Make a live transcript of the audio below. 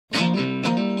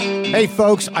Hey,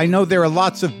 folks, I know there are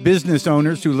lots of business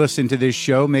owners who listen to this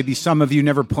show. Maybe some of you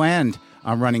never planned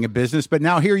on running a business, but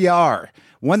now here you are.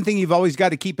 One thing you've always got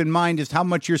to keep in mind is how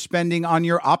much you're spending on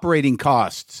your operating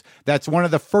costs. That's one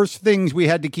of the first things we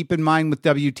had to keep in mind with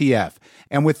WTF.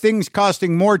 And with things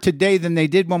costing more today than they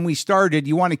did when we started,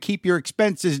 you want to keep your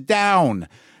expenses down.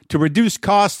 To reduce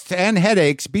costs and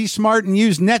headaches, be smart and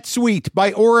use NetSuite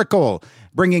by Oracle,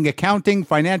 bringing accounting,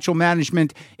 financial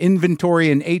management,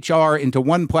 inventory, and HR into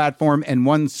one platform and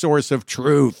one source of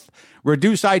truth.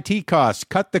 Reduce IT costs,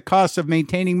 cut the costs of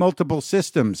maintaining multiple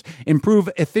systems, improve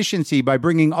efficiency by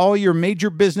bringing all your major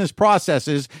business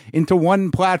processes into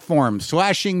one platform,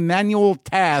 slashing manual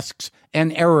tasks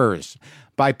and errors.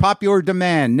 By popular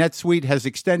demand, NetSuite has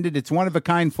extended its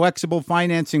one-of-a-kind flexible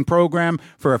financing program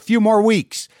for a few more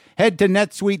weeks. Head to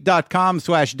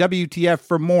netsuite.com/WTF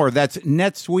for more. That's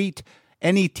NetSuite,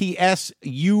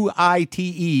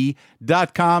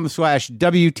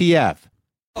 NetSuite.com/WTF.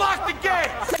 Lock the gate!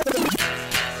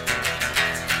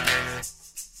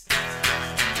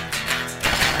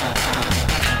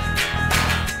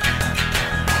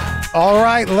 All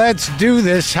right, let's do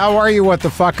this. How are you, what the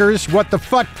fuckers? What the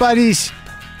fuck buddies?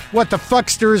 What the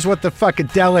fucksters? What the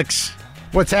fuckadelics?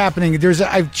 What's happening?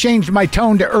 I've changed my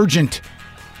tone to urgent.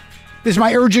 This is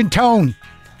my urgent tone.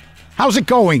 How's it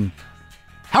going?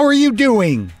 How are you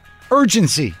doing?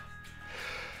 Urgency.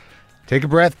 Take a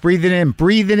breath, breathe it in,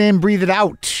 breathe it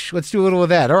out. Let's do a little of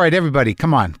that. All right, everybody,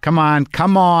 come on.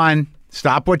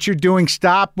 Stop what you're doing.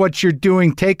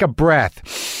 Take a breath.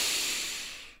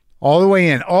 All the way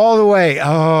in, all the way.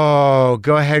 Oh,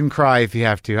 go ahead and cry if you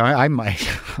have to. I might.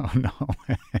 Oh, no.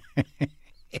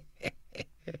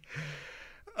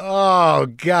 Oh,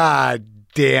 God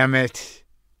damn it.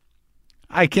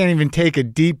 I can't even take a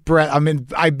deep breath.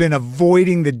 I've been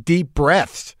avoiding the deep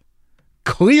breaths.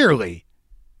 Clearly.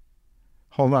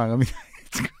 Hold on.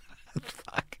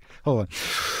 Fuck. Hold on.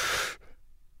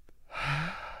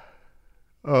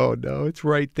 Oh, no. It's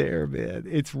right there, man.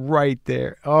 It's right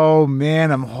there. Oh,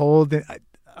 man. I'm holding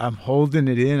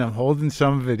it in. I'm holding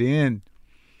some of it in.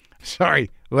 Sorry.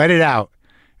 Let it out.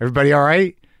 Everybody all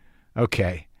right?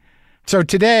 Okay. So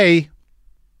today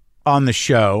on the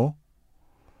show,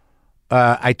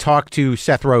 I talked to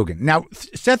Seth Rogen. Now,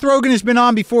 Seth Rogen has been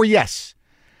on before, yes.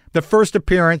 The first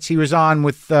appearance he was on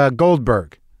with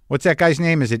Goldberg. What's that guy's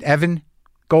name? Is it Evan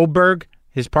Goldberg,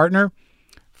 his partner?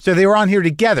 So they were on here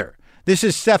together. This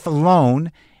is Seth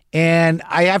alone, and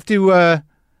I have to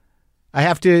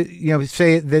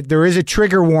say that there is a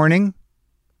trigger warning.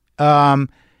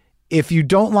 If you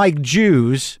don't like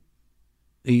Jews,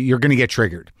 you're going to get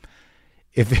triggered.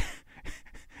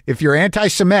 If you're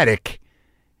anti-Semitic,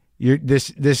 this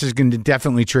is going to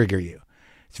definitely trigger you.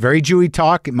 It's very Jewy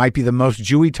talk. It might be the most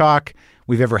Jewy talk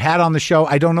we've ever had on the show.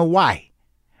 I don't know why.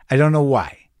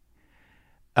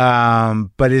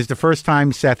 But it's the first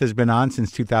time Seth has been on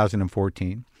since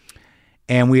 2014.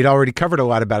 And we had already covered a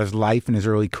lot about his life and his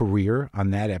early career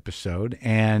on that episode.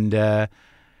 And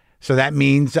so that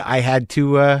means I had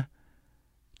to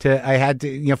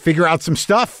figure out some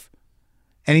stuff.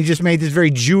 And he just made this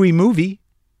very Jewy movie.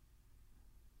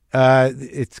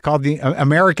 It's called The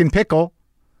American Pickle.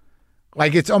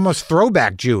 Like, it's almost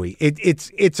throwback Jewy.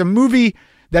 It's a movie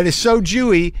that is so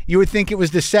Jewy, you would think it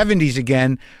was the 70s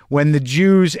again, when the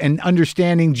Jews and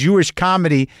understanding Jewish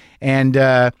comedy and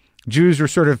Jews were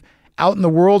sort of out in the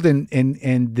world and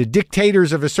the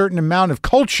dictators of a certain amount of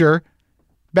culture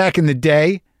back in the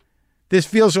day. This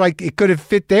feels like it could have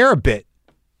fit there a bit.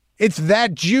 It's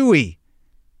that Jewy.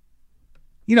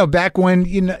 You know, back when,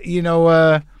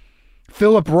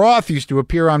 Philip Roth used to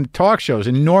appear on talk shows,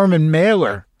 and Norman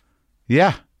Mailer.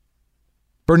 Yeah.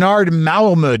 Bernard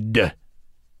Malamud.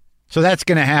 So that's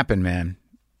going to happen, man.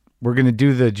 We're going to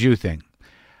do the Jew thing.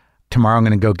 Tomorrow I'm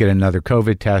going to go get another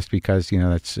COVID test because,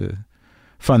 that's a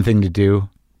fun thing to do.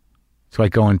 It's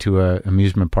like going to an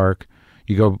amusement park.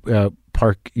 You go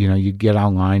park, you get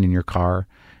online in your car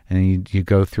and you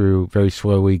go through, very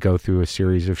slowly go through a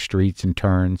series of streets and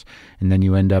turns, and then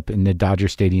you end up in the Dodger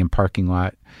Stadium parking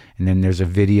lot, and then there's a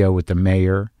video with the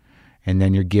mayor, and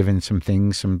then you're given some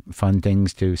fun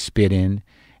things to spit in,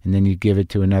 and then you give it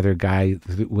to another guy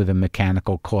with a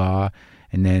mechanical claw,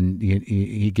 and then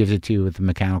he gives it to you with a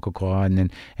mechanical claw, and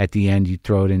then at the end you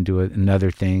throw it into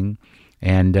another thing,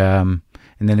 and then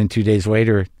 2 days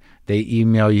later they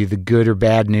email you the good or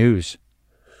bad news.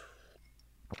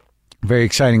 Very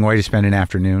exciting way to spend an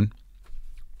afternoon.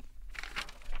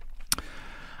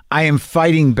 I am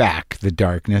fighting back the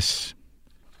darkness.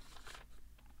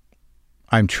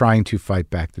 I'm trying to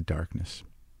fight back the darkness.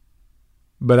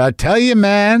 But I tell you,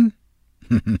 man,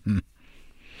 it's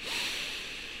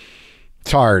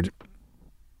hard.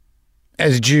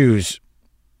 as Jews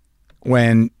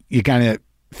when you kind of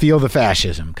feel the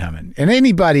fascism coming. And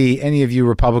any of you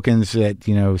Republicans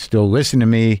that, still listen to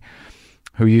me,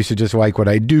 who used to just like what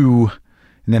I do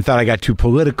and then thought I got too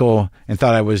political and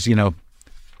thought I was,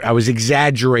 I was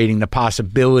exaggerating the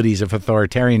possibilities of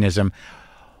authoritarianism.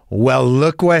 Well,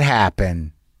 look what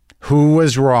happened. Who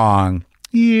was wrong?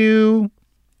 You.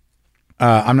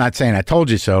 I'm not saying I told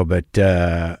you so, but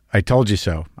I told you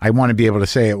so. I want to be able to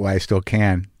say it while I still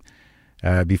can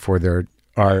before there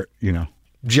are,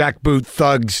 jackboot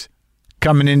thugs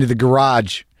coming into the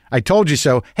garage. I told you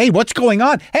so. Hey, what's going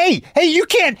on? Hey, you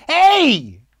can't.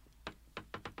 Hey!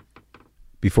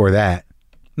 Before that,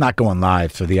 not going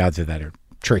live, so the odds of that are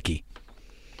tricky.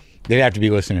 They'd have to be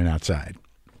listening outside.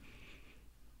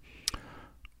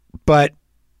 But,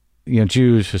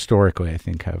 Jews historically, I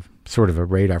think, have sort of a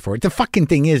radar for it. The fucking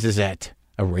thing is that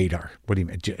a radar? What do you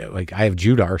mean? Like, I have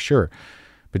Judar, sure.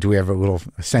 But do we have a little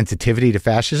sensitivity to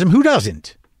fascism? Who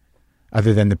doesn't?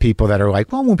 Other than the people that are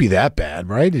like, well, it won't be that bad,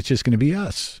 right? It's just going to be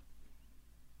us.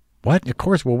 What? Of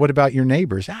course. Well, what about your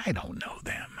neighbors? I don't know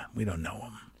them. We don't know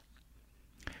them.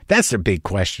 That's the big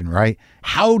question, right?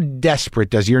 How desperate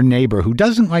does your neighbor who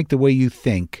doesn't like the way you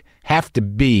think have to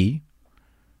be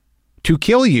to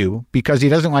kill you because he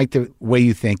doesn't like the way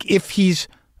you think if he's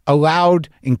allowed,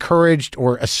 encouraged,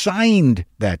 or assigned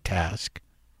that task?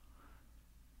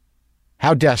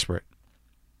 How desperate?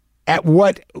 At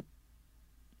what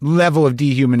level of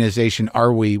dehumanization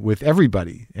are we with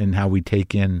everybody and how we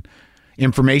take in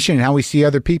information and how we see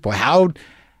other people? How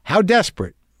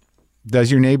desperate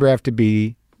does your neighbor have to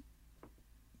be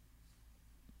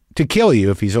to kill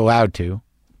you if he's allowed to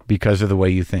because of the way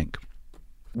you think?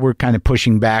 We're kind of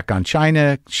pushing back on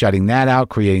China, shutting that out,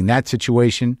 creating that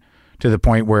situation to the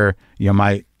point where,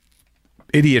 my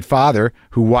idiot father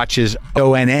who watches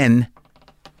ONN,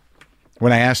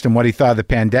 when I asked him what he thought of the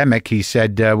pandemic, he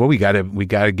said, well, we got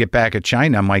to get back at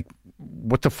China. I'm like,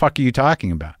 what the fuck are you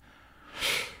talking about?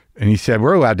 And he said,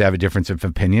 we're allowed to have a difference of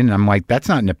opinion. And I'm like, that's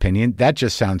not an opinion. That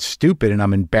just sounds stupid. And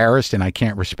I'm embarrassed and I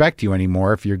can't respect you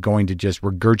anymore if you're going to just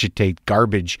regurgitate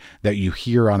garbage that you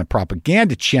hear on a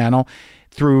propaganda channel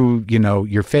through,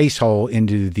 your face hole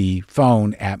into the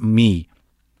phone at me.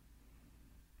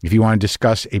 If you want to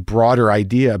discuss a broader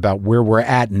idea about where we're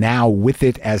at now with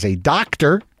it as a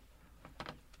doctor,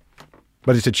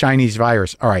 but it's a Chinese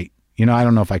virus. All right. I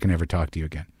don't know if I can ever talk to you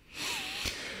again.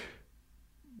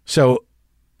 So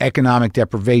economic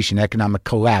deprivation, economic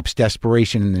collapse,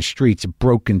 desperation in the streets,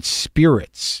 broken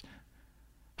spirits,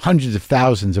 hundreds of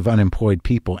thousands of unemployed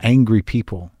people, angry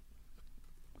people,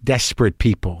 desperate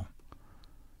people.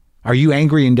 Are you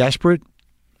angry and desperate?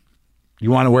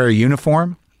 You want to wear a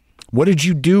uniform? What did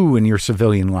you do in your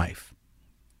civilian life?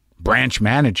 Branch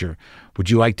manager. Would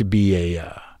you like to be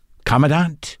a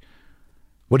commandant?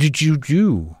 What did you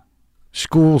do?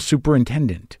 School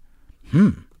superintendent.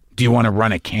 Do you want to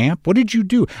run a camp? What did you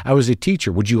do? I was a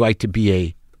teacher. Would you like to be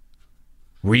a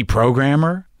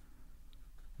reprogrammer?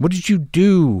 What did you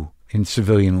do in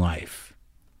civilian life?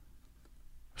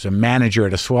 I was a manager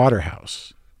at a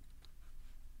slaughterhouse.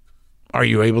 Are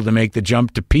you able to make the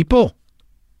jump to people?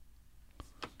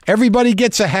 Everybody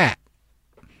gets a hat.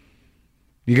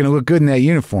 You're going to look good in that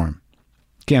uniform.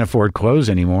 Can't afford clothes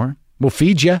anymore. We'll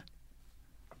feed you.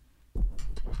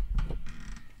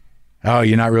 Oh,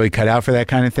 you're not really cut out for that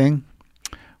kind of thing?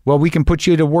 Well, we can put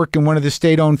you to work in one of the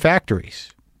state-owned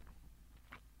factories.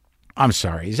 I'm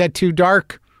sorry. Is that too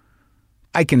dark?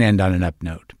 I can end on an up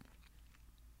note.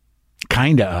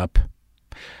 Kinda up.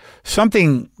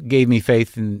 Something gave me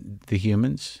faith in the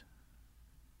humans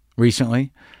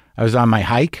recently. I was on my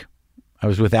hike. I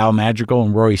was with Al Madrigal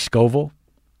and Rory Scovel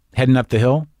heading up the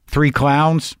hill. 3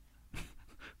 clowns.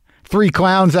 3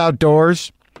 clowns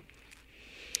outdoors.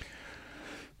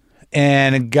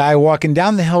 And a guy walking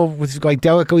down the hill was like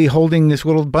delicately holding this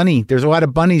little bunny. There's a lot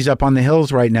of bunnies up on the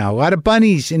hills right now. A lot of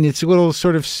bunnies. And it's a little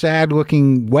sort of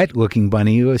sad-looking, wet-looking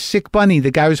bunny. A sick bunny.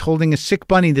 The guy was holding a sick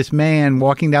bunny, this man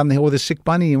walking down the hill with a sick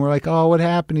bunny. And we're like, oh, what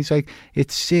happened? He's like,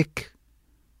 it's sick.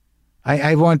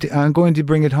 I'm going to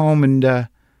bring it home and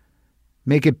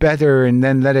make it better and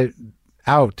then let it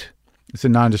out. It's a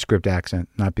nondescript accent,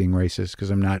 not being racist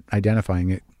because I'm not identifying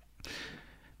it.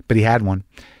 But he had one.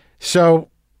 So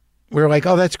we were like,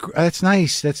 oh, that's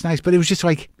nice. That's nice. But it was just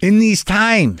like, in these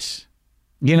times,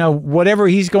 whatever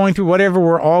he's going through, whatever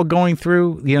we're all going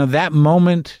through, that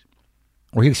moment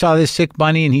where he saw this sick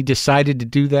bunny and he decided to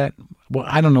do that. Well,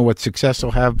 I don't know what success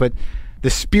he'll have, but the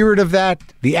spirit of that,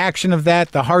 the action of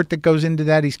that, the heart that goes into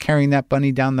that, he's carrying that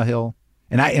bunny down the hill.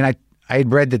 And I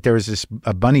had read that there was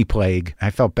a bunny plague. I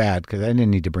felt bad because I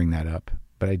didn't need to bring that up,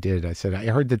 but I did. I said, I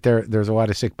heard that there's a lot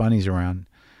of sick bunnies around.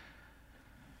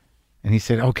 And he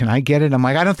said, "Oh, can I get it?" I'm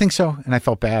like, "I don't think so." And I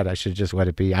felt bad. I should just let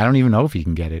it be. I don't even know if he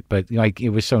can get it. But like, it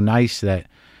was so nice that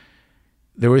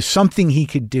there was something he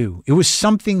could do. It was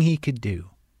something he could do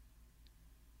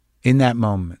in that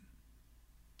moment.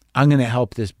 I'm going to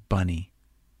help this bunny.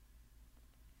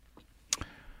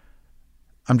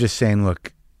 I'm just saying,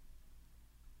 look,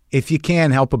 if you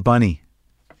can help a bunny,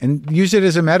 and use it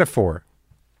as a metaphor,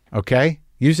 okay?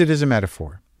 Use it as a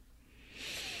metaphor.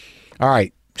 All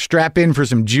right. Strap in for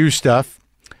some Jew stuff.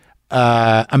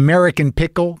 American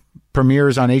Pickle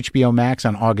premieres on HBO Max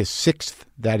on August 6th.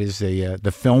 That is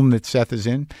the film that Seth is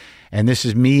in. And this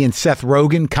is me and Seth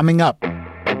Rogen coming up.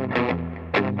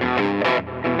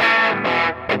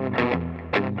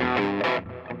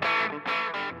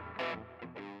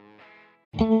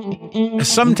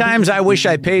 Sometimes I wish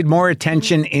I paid more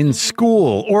attention in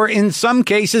school, or in some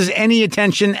cases, any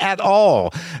attention at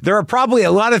all. There are probably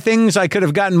a lot of things I could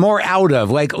have gotten more out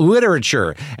of, like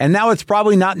literature, and now it's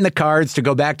probably not in the cards to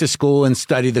go back to school and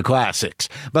study the classics.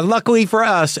 But luckily for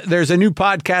us, there's a new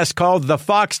podcast called The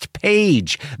Foxed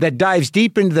Page that dives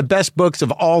deep into the best books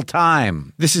of all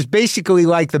time. This is basically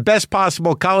like the best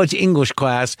possible college English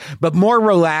class, but more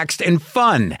relaxed and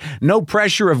fun. No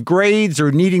pressure of grades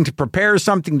or needing to prepare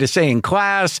something to say in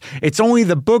class. It's only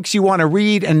the books you want to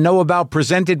read and know about,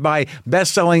 presented by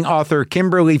best-selling author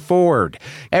Kimberly Ford.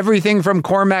 Everything from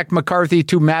Cormac McCarthy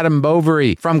to Madame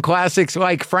Bovary, from classics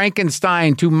like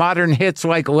Frankenstein to modern hits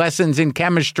like Lessons in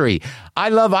Chemistry. I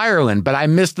love Ireland, but I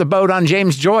missed the boat on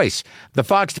James Joyce. The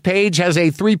Foxed Page has a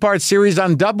 3-part series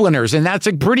on Dubliners, and that's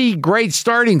a pretty great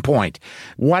starting point.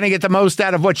 Want to get the most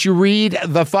out of what you read?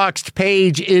 The Foxed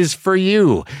Page is for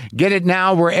you. Get it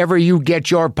now wherever you get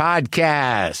your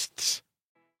podcasts.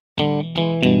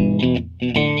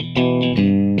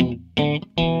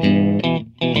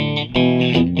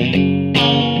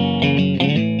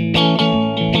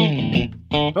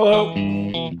 Hello.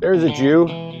 There's a Jew.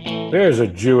 There's a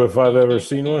Jew if I've ever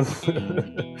seen one.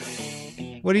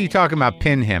 What are you talking about?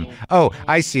 Pin him. Oh,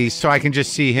 I see. So I can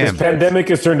just see him. This pandemic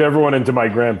has turned everyone into my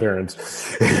grandparents.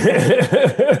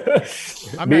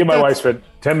 Me and my wife spent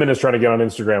 10 minutes trying to get on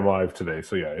Instagram Live today.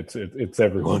 So yeah, it's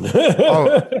everyone.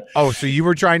 Oh, so you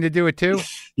were trying to do it too?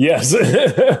 Yes.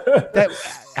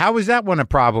 How is that one a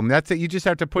problem? That's it. You just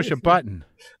have to push a button.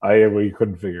 We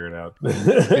couldn't figure it out.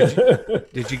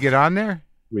 Did you get on there?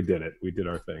 We did it. We did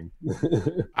our thing.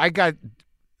 I got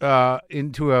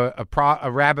into a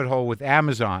rabbit hole with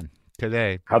Amazon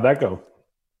today. How'd that go?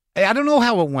 I don't know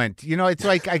how it went. You know, it's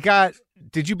like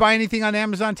did you buy anything on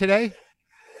Amazon today?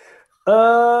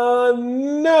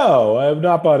 No, I have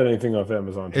not bought anything off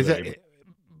Amazon today.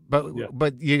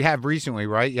 But you have recently,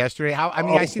 right? Yesterday?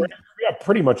 I see. Yeah,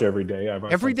 pretty much every day.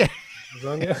 Every day.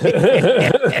 On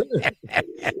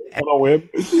a whim.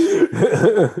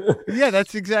 Yeah,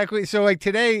 that's exactly. So like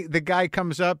today, the guy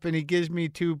comes up and he gives me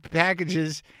 2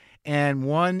 packages, and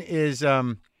one is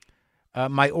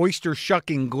my oyster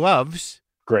shucking gloves.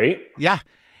 Great. Yeah.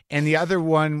 And the other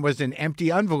one was an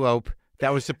empty envelope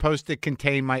that was supposed to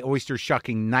contain my oyster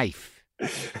shucking knife.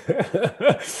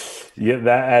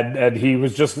 Yeah, and he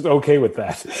was just okay with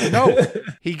that. No,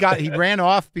 he ran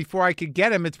off before I could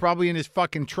get him. It's probably in his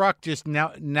fucking truck just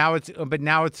now. Now it's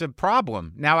a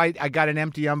problem. Now I got an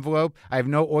empty envelope. I have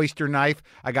no oyster knife.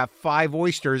 I got 5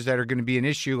 oysters that are going to be an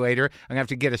issue later. I'm going to have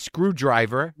to get a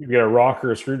screwdriver. You get a rock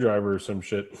or a screwdriver or some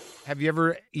shit. Have you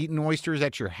ever eaten oysters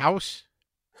at your house?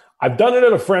 I've done it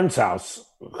at a friend's house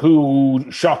who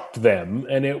shucked them,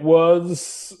 and it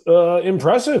was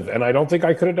impressive. And I don't think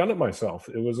I could have done it myself.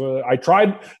 It was I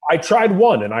tried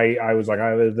one, and I was like,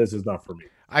 this is not for me.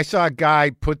 I saw a guy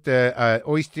put the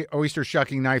oyster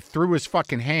shucking knife through his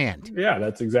fucking hand. Yeah,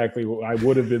 that's exactly what I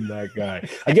would have been. That guy.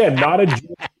 Again, not a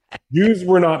Jew. Jews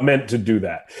were not meant to do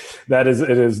that. It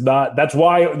is not. That's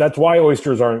why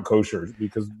oysters aren't kosher,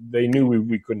 because they knew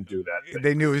we couldn't do that.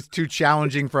 They knew it was too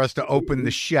challenging for us to open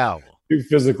the shell. Too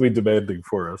physically demanding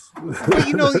for us. But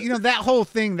you know that whole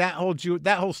thing, that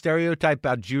whole stereotype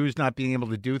about Jews not being able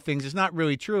to do things is not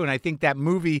really true. And I think that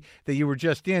movie that you were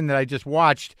just in, that I just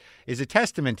watched, is a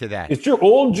testament to that. It's true.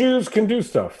 Old Jews can do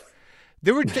stuff.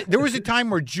 There was a time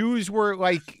where Jews were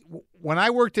like, when I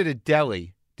worked at a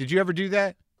deli. Did you ever do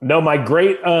that? No, my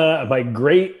great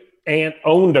aunt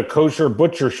owned a kosher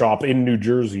butcher shop in New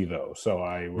Jersey, though. So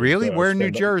I would, really, where in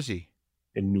New Jersey?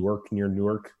 In Newark, near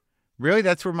Newark. Really,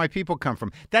 that's where my people come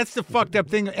from. That's the fucked up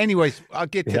thing. Anyways, I'll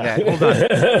get to that. Hold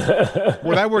on.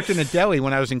 When I worked in a deli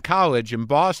when I was in college in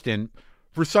Boston,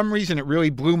 for some reason it really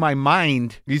blew my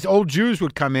mind. These old Jews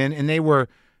would come in, and they were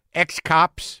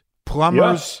ex-cops,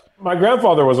 plumbers. Yeah. My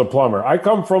grandfather was a plumber. I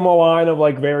come from a line of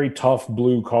like very tough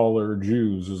blue collar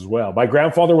Jews as well. My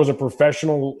grandfather was a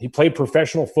professional. He played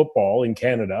professional football in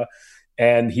Canada,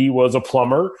 and he was a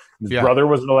plumber. His brother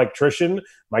was an electrician.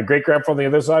 My great grandfather on the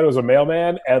other side was a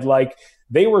mailman, and like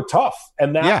they were tough.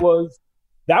 And that was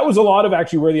a lot of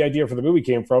actually where the idea for the movie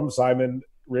came from. Simon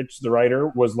Rich, the writer,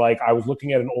 was like, I was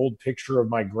looking at an old picture of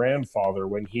my grandfather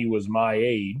when he was my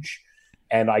age,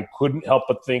 and I couldn't help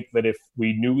but think that if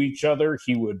we knew each other,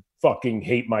 he would fucking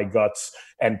hate my guts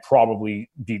and probably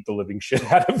beat the living shit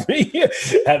out of me.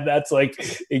 And that's like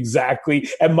exactly.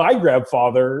 And my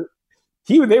grandfather,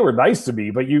 they were nice to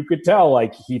me, but you could tell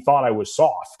like he thought I was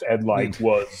soft and like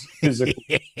was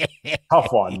physically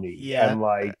tough on me. Yeah. And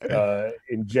like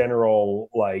in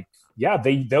general, like, yeah,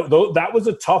 that was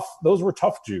those were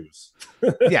tough Jews.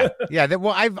 Yeah.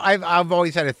 Well, I've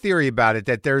always had a theory about it,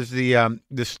 that there's the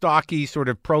stocky sort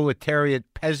of proletariat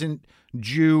peasant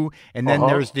Jew, and then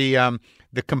there's the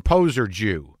composer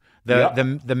Jew,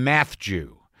 the math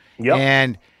Jew. Yep.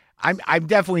 And I'm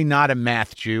definitely not a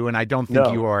math Jew, and I don't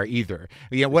think you are either.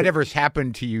 Yeah, whatever's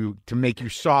happened to you to make you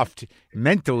soft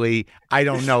mentally, I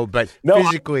don't know, but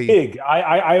physically, I'm big.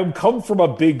 I come from a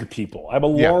big people. I'm a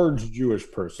large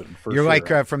Jewish person. You're like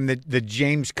from the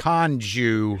James Caan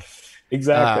Jew.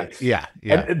 Exactly. Yeah.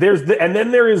 And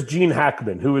then there is Gene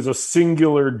Hackman, who is a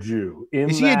singular Jew.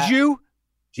 Is he a Jew?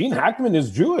 Gene Hackman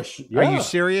is Jewish. Yeah. Are you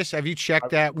serious? Have you checked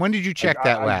that? When did you check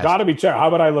that last? Got to be checked. How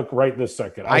about I look right this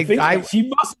second? I think he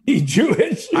must be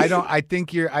Jewish. I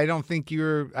think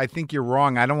you're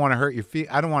wrong. I don't want to hurt your feet.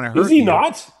 I don't want to hurt you. Is he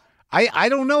not? I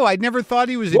don't know. I never thought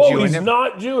he was a Jew. He's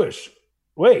not Jewish.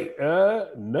 Wait,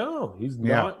 no, he's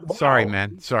not. Wow. Sorry,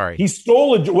 man. Sorry. He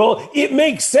stole well, it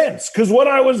makes sense, because what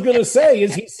I was going to say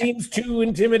is he seems too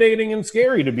intimidating and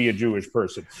scary to be a Jewish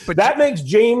person. But that makes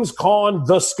James Caan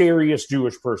the scariest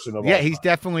Jewish person of all time. He's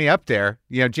definitely up there.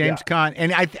 James Caan.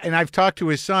 And I've talked to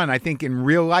his son. I think in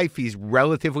real life he's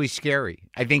relatively scary.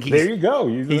 I think he's. There you go.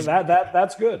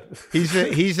 That's good.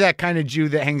 He's that kind of Jew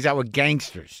that hangs out with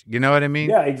gangsters. You know what I mean?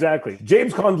 Yeah, exactly.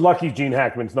 James Caan's lucky Gene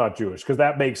Hackman's not Jewish, because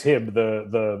that makes him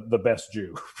the best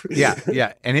Jew.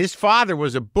 Yeah. And his father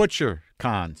was a butcher,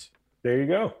 Cons. There you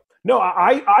go. No,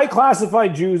 I classify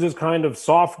Jews as kind of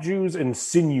soft Jews and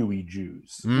sinewy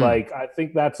Jews. Like, I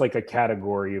think that's like a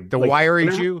category of the wiry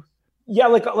Jew. Yeah,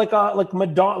 like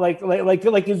Madonna, like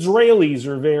Israelis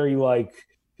are very like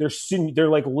they're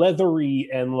like leathery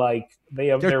and like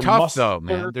they're tough though,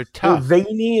 man. They're tough. They're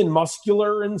veiny and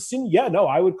muscular and Yeah, no,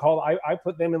 I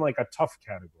put them in like a tough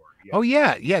category. Yeah. Oh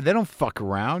yeah. They don't fuck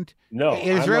around. No,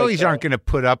 Israelis aren't going to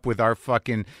put up with our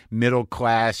fucking middle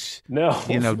class,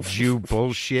 Jew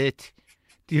bullshit.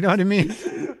 Do you know what I mean?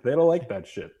 They don't like that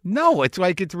shit. No, it's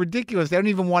ridiculous. They don't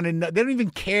even want to know. They don't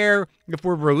even care if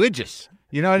we're religious.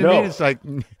 You know what I mean? It's like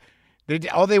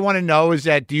all they want to know is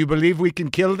that, do you believe we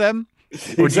can kill them?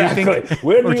 Or exactly.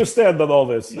 Where do you stand on all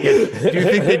this? Do you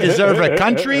think they deserve a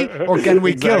country, or can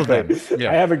we kill them?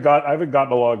 Yeah. I haven't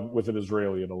gotten along with an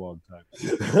Israeli in a long time.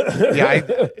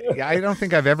 I don't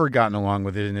think I've ever gotten along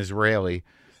with an Israeli.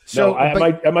 So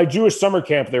at my Jewish summer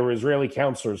camp, there were Israeli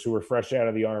counselors who were fresh out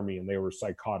of the army, and they were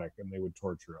psychotic, and they would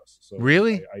torture us. So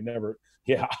really, I never.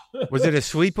 Yeah. Was it a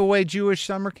sleepaway Jewish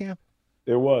summer camp?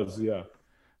 It was, yeah.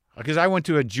 Because I went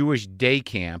to a Jewish day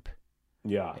camp.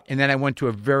 Yeah. And then I went to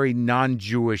a very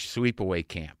non-Jewish sleepaway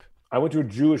camp. I went to a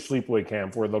Jewish sleepaway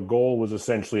camp where the goal was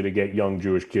essentially to get young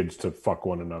Jewish kids to fuck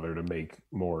one another to make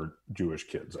more Jewish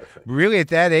kids, I think. Really? At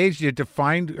that age, you had to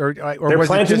find, or they're was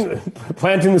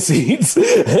planting the seeds?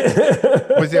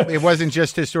 It wasn't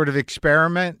just a sort of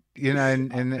experiment, and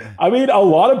I mean, a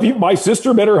lot of people, my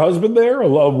sister met her husband there.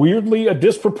 Weirdly, a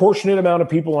disproportionate amount of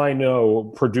people I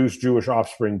know produce Jewish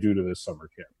offspring due to this summer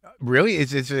camp. Really?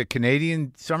 Is it a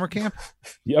Canadian summer camp?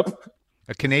 Yep.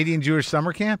 A Canadian Jewish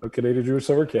summer camp? A Canadian Jewish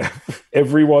summer camp.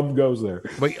 Everyone goes there.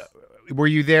 But were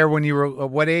you there when you were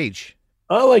what age?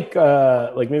 Like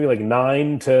maybe like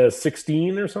 9 to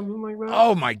 16 or something like that.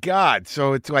 Oh my God!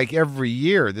 So it's like every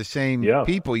year the same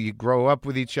people. You grow up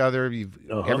with each other.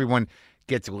 Everyone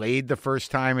gets laid the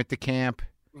first time at the camp.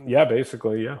 Yeah,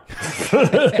 basically, yeah.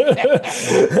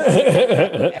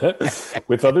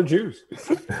 With other Jews.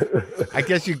 I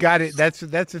guess you got it. That's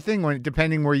the thing.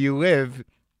 Depending where you live.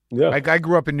 Yeah. Like I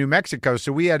grew up in New Mexico,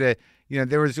 so we had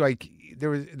there was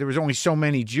only so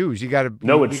many Jews. You got to.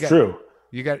 No, it's true.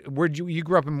 You got you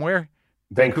grew up in where?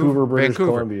 Vancouver, British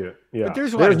Columbia. Yeah, but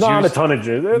there's not a ton of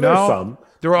Jews. There's some.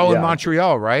 They're all in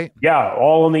Montreal, right? Yeah,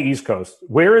 all on the East Coast.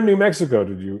 Where in New Mexico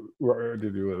did you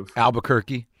live?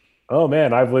 Albuquerque. Oh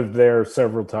man, I've lived there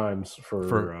several times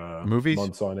for movies,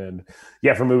 months on end.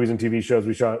 Yeah, for movies and TV shows.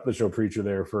 We shot the show Preacher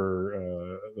there for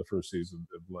the first season.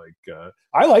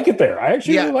 I like it there. I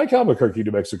actually really like Albuquerque,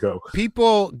 New Mexico.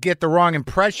 People get the wrong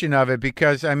impression of it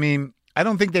because, I mean, I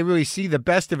don't think they really see the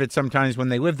best of it sometimes when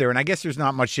they live there. And I guess there's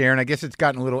not much there. And I guess it's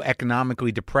gotten a little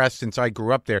economically depressed since I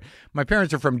grew up there. My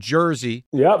parents are from Jersey.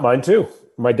 Yeah, mine too.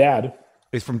 My dad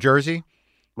is from Jersey.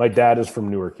 My dad is from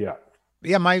Newark. Yeah.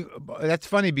 Yeah, that's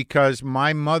funny because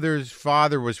my mother's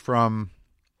father was from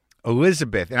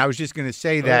Elizabeth, and I was just going to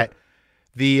say that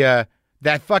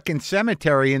that fucking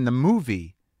cemetery in the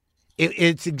movie,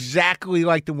 it's exactly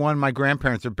like the one my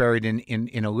grandparents are buried in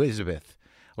Elizabeth.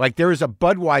 Like there is a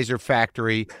Budweiser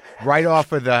factory right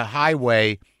off of the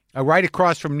highway, right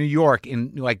across from New York.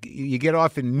 In like you get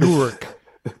off in Newark.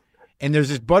 And there's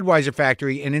this Budweiser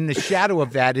factory, and in the shadow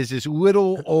of that is this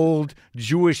little old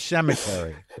Jewish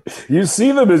cemetery. You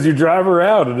see them as you drive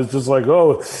around, and it's just like,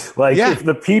 if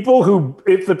the people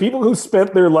who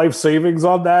spent their life savings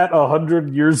on that 100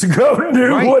 years ago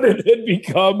knew what it had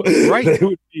become, they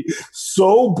would be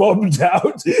so bummed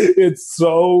out. It's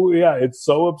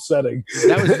so upsetting.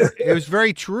 It was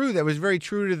very true. That was very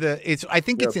true to I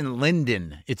think it's in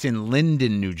Linden. It's in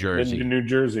Linden, New Jersey. Linden, New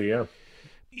Jersey, yeah.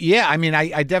 Yeah, I mean,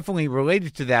 I definitely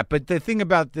related to that. But the thing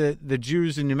about the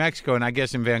Jews in New Mexico, and I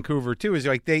guess in Vancouver too, is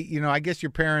like I guess your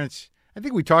parents, I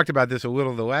think we talked about this a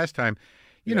little the last time,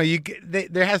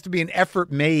 there has to be an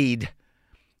effort made,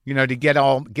 to get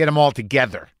them all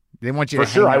together. They want you for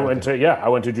to sure. I went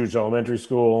to Jewish elementary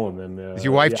school, and then is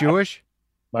your wife Jewish?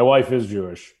 My wife is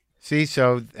Jewish. See,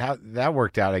 so how that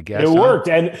worked out, I guess. It worked.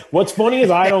 And what's funny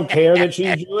is I don't care that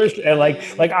she's Jewish. And like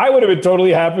I would have been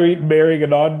totally happy marrying a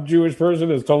non-Jewish person.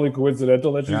 It's totally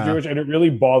coincidental that she's Jewish. And it really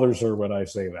bothers her when I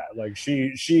say that. Like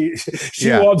she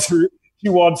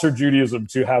wants her Judaism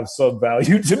to have some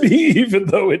value to me, even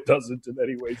though it doesn't in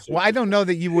any way. Well, I don't know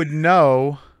that you would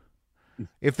know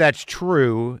if that's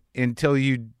true until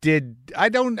you did. I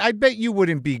bet you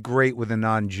wouldn't be great with a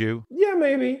non-Jew. Yeah,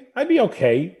 maybe I'd be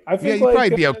okay. I think you'd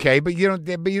probably be okay, but you don't.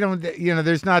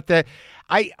 There's not that.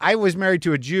 I was married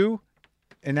to a Jew,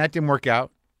 and that didn't work out.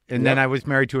 And then I was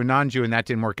married to a non-Jew, and that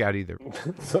didn't work out either.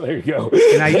 So there you go.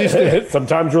 And I used to.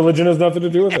 Sometimes religion has nothing to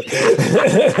do with it.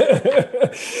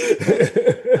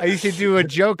 I used to do a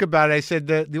joke about it. I said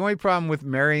the only problem with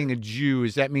marrying a Jew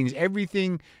is that means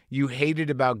everything you hated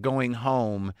about going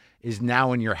home is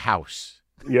now in your house.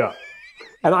 Yeah.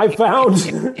 And I found,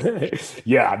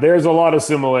 there's a lot of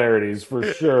similarities for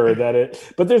sure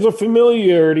but there's a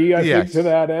familiarity, I think, to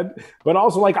that end. But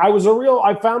also,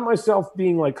 I found myself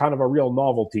being like kind of a real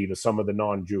novelty to some of the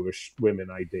non-Jewish women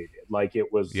I dated. Like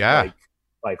it was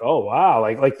like, oh wow,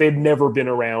 like they'd never been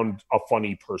around a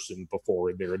funny person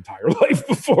before in their entire life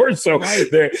before. So,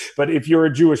 but if you're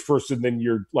a Jewish person, then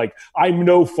you're like, I'm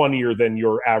no funnier than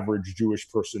your average Jewish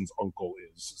person's uncle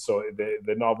is. So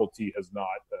the novelty has not.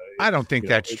 I don't think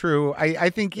that's true.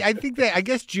 I think that I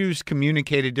guess Jews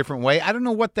communicate a different way. I don't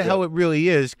know what the hell it really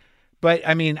is, but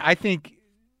I mean, I think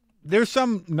there's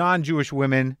some non-Jewish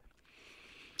women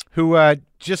who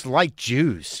just like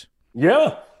Jews.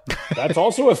 Yeah. That's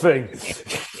also a thing.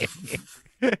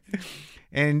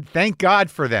 And thank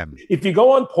God for them. If you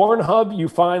go on Pornhub, you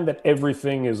find that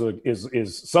everything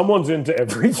is someone's into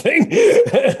everything.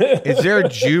 Is there a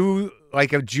Jew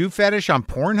fetish on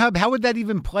Pornhub? How would that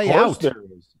even play out? There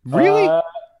is. Really?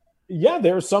 Yeah,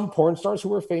 there are some porn stars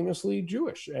who are famously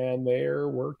Jewish, and their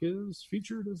work is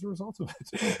featured as a result of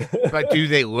it. But do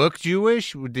they look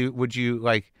Jewish? Would you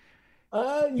like?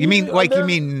 You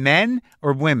mean men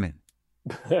or women?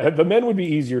 The men would be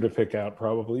easier to pick out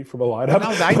probably from a lineup.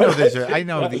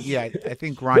 I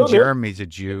think Ron Jeremy's a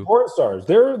Jew. Porn stars.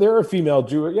 There are female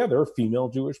Jewish. Yeah, there are female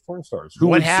Jewish porn stars.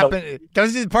 What happened?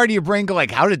 Does this part of your brain go like,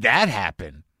 how did that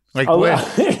happen? Like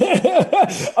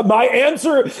my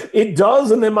answer, it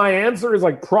does, and then my answer is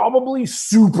like probably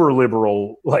super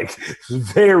liberal, like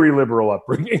very liberal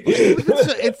upbringing.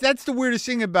 That's the weirdest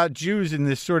thing about Jews in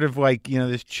this sort of like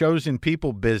this chosen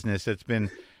people business that's been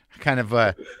kind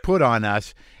of put on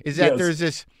us is that there's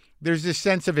this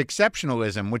sense of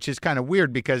exceptionalism, which is kind of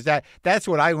weird because that's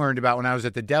what I learned about when I was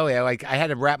at the deli. I had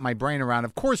to wrap my brain around.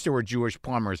 Of course, there were Jewish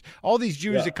plumbers. All these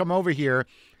Jews that come over here,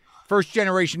 first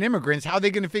generation immigrants. How are they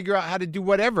going to figure out how to do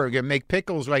whatever? Going to make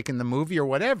pickles like in the movie or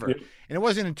whatever? Yeah. And it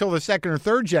wasn't until the second or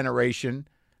third generation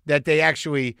that they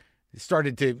actually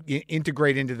started to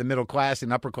integrate into the middle class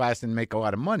and upper class and make a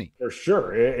lot of money. For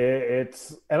sure.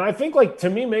 It's, and I think like to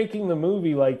me making the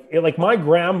movie, like my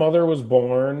grandmother was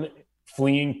born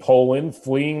fleeing Poland,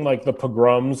 fleeing like the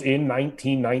pogroms in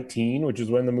 1919, which is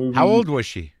when the movie. How old was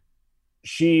she?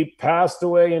 She passed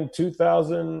away in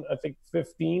 2000, I think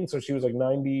 15. So she was like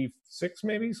 96,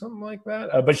 maybe something like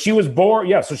that. But she was born.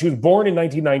 Yeah. So she was born in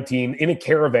 1919 in a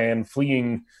caravan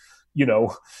fleeing, you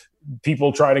know,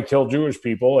 people trying to kill Jewish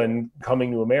people and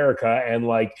coming to America. And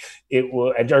like it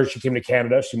was, and she came to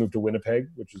Canada. She moved to Winnipeg,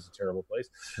 which is a terrible place.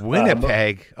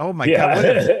 Winnipeg. Oh my God.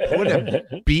 What a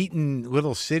beaten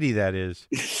little city that is.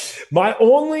 My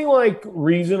only like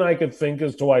reason I could think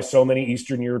as to why so many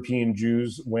Eastern European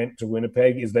Jews went to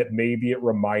Winnipeg is that maybe it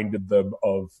reminded them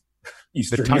of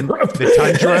Eastern Europe. The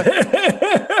tundra.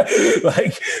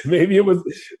 Like maybe it was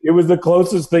the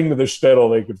closest thing to the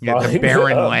shtetl they could find. The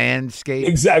barren landscape.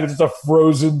 Exactly, just a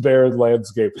frozen barren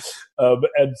landscape.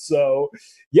 And so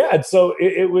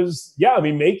it was. Yeah, I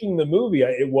mean, making the movie,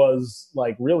 it was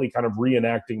like really kind of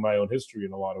reenacting my own history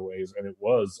in a lot of ways, and it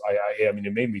was. I mean,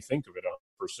 it made me think of it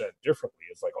 100% differently.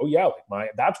 It's like, oh yeah,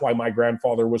 like that's why my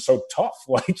grandfather was so tough.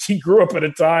 Like he grew up at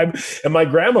a time, and my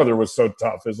grandmother was so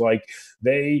tough. Is like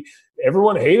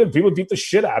everyone hated, people beat the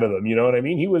shit out of them. You know what I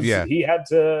mean? He had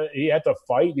to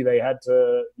fight. They had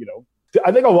to, you know,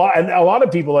 I think a lot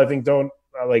of people I think don't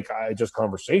I just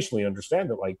conversationally understand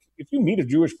that, like, if you meet a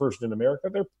Jewish person in America,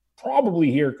 they're probably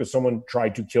here because someone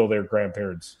tried to kill their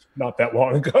grandparents not that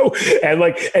long ago.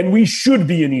 And we should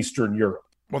be in Eastern Europe.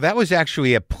 Well, that was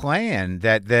actually a plan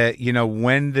that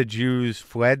when the Jews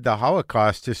fled the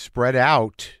Holocaust to spread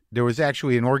out, there was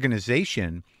actually an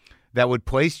organization that would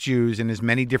place Jews in as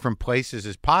many different places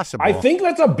as possible. I think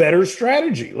that's a better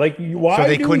strategy. Like, why? So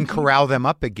they couldn't corral them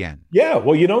up again. Yeah,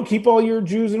 well, you don't keep all your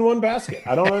Jews in one basket.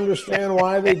 I don't understand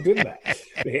why they did that.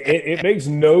 It makes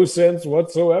no sense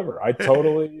whatsoever. I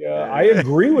totally, I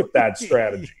agree with that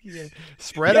strategy.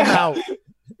 Spread them out.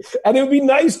 And it would be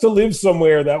nice to live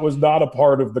somewhere that was not a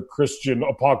part of the Christian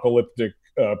apocalyptic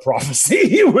prophecy.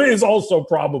 Is also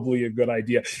probably a good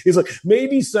idea. It's like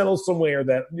maybe settle somewhere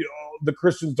that the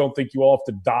Christians don't think you all have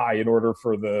to die in order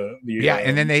for the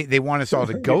and then they want us all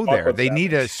to go there. They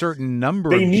need a certain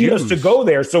number. They need us to go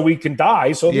there so we can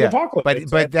die. So the apocalypse.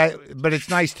 But it's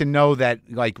nice to know that,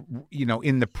 like,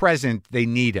 in the present they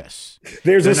need us.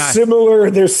 There's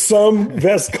some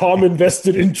common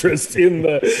vested interest in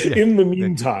the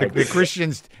meantime. The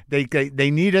Christians they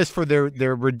need us for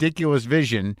their ridiculous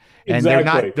vision, and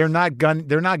exactly. they're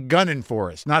not gunning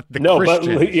for us. Not the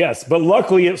Christians. But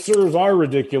luckily it serves our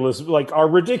ridiculous. Like, our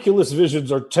ridiculous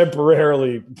visions are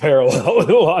temporarily parallel,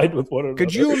 aligned with one another.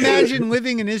 Could you imagine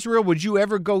living in Israel? Would you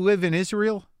ever go live in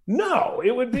Israel? No,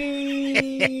 it would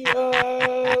be.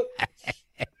 I'm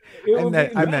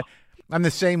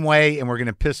the same way, and we're going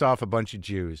to piss off a bunch of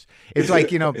Jews. It's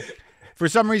like, for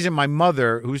some reason, my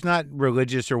mother, who's not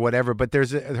religious or whatever, but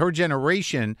her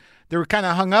generation, they were kind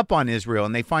of hung up on Israel,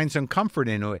 and they find some comfort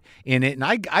in it. And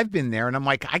I've been there, and I'm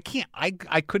like,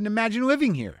 I couldn't imagine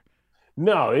living here.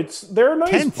 No, there are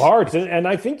nice parts, and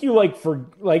I think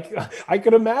I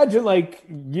could imagine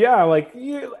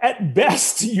at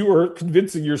best you are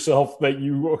convincing yourself that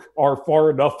you are far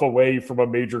enough away from a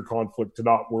major conflict to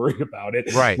not worry about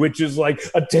it, right? Which is like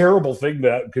a terrible thing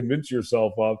to convince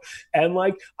yourself of, and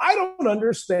like I don't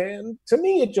understand. To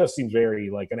me, it just seems very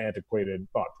like an antiquated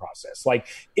thought process. Like,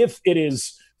 if it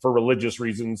is for religious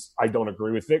reasons, I don't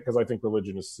agree with it because I think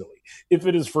religion is silly. If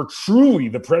it is for truly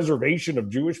the preservation of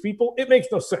Jewish people, it makes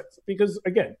no sense because,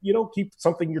 again, you don't keep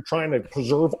something you're trying to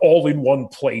preserve all in one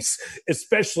place,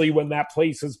 especially when that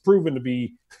place has proven to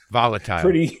be volatile,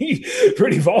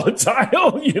 pretty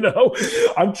volatile.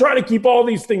 I'm trying to keep all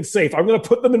these things safe. I'm going to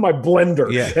put them in my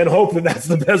blender and hope that that's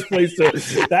the best place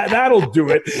to that'll do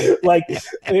it. Like,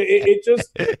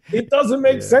 it doesn't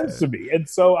make sense to me. And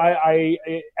so I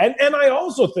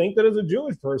also think that as a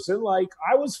Jewish person, like,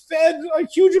 I was fed a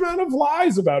huge amount of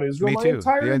lies about Israel my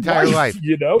entire life.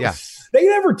 They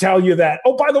never tell you that.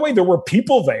 Oh, by the way, there were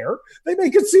people there. They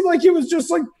make it seem like it was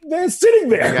just like they're sitting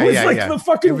there. It was the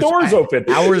fucking doors open.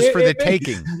 Hours for the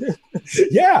taking.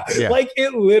 Like,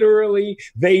 it literally,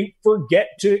 they forget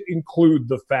to include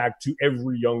the fact to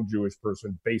every young Jewish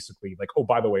person, basically, like, oh,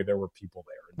 by the way, there were people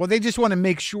there. Well, they just want to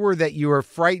make sure that you are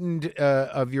frightened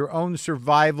of your own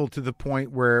survival to the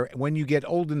point where when you get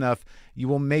old enough, you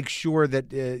will make sure that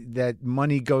that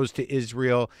money goes to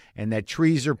Israel and that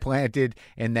trees are planted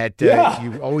and that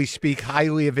you always speak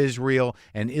highly of Israel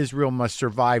and Israel must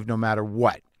survive no matter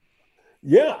what.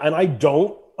 Yeah, and I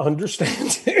don't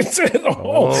understand it at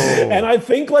all. Oh. And I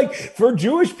think, like, for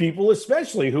Jewish people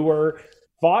especially, who are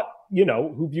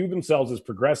who view themselves as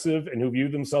progressive and who view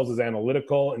themselves as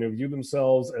analytical and who view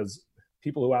themselves as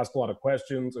people who ask a lot of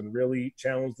questions and really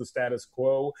challenge the status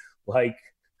quo, like,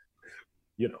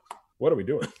 what are we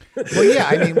doing? Well, yeah,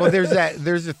 I mean,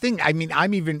 there's a thing. I mean,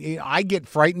 I get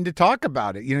frightened to talk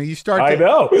about it. You know, you start. I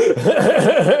know.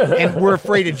 And we're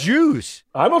afraid of Jews.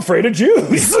 I'm afraid of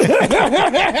Jews.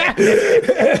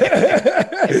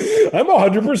 I'm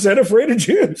 100% afraid of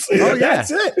Jews. Oh, yeah.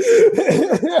 That's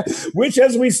it. Which,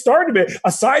 as we started it,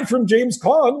 aside from James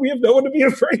Caan, we have no one to be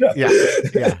afraid of.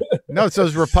 Yeah. No, it's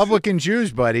those Republican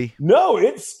Jews, buddy. No,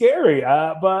 it's scary.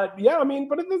 But yeah, I mean,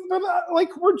 but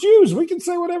like, we're Jews. We can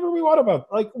say whatever we want about.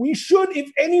 Like, we should.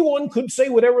 If anyone could say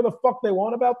whatever the fuck they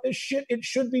want about this shit, it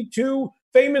should be two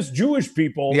famous Jewish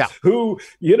people who,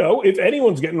 you know, if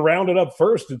anyone's getting rounded up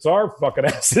first, it's our fucking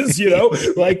asses, you know,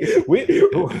 like we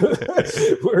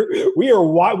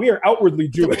are outwardly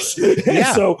Jewish.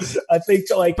 Yeah. So I think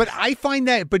like, but I find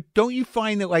that, but don't you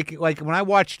find that like when I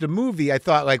watched the movie, I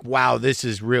thought like, wow, this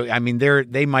is really, I mean,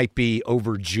 they might be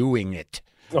over Jewing it.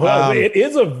 Well, it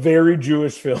is a very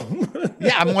Jewish film.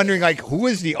 Yeah, I'm wondering, like, who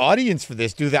is the audience for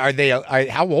this?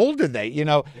 How old are they? You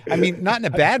know, I mean, not in a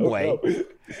bad way,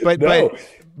 but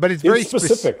it's very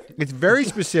specific. It's very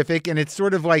specific, and it's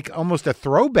sort of like almost a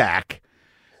throwback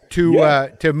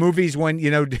to movies when,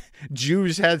 you know,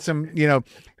 Jews had some, you know,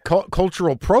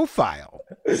 cultural profile.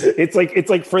 It's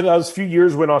like for those few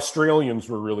years when Australians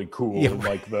were really cool in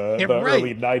like the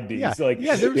early 90s. Yeah. Like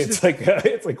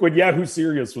it's like when Yahoo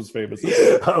Serious was famous.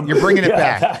 You're bringing it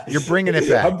back. You're bringing it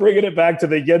back. I'm bringing it back to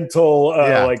the Yentl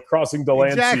like crossing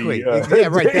Delancey. Exactly.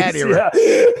 Right. That era.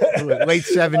 Late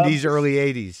 70s, early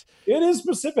 80s. It is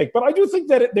specific, but I do think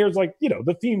that there's like, you know,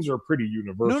 the themes are pretty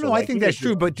universal. No, like, I think that's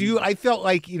true. But I felt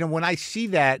like, you know, when I see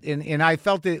that, and I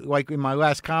felt it like in my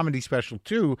last comedy special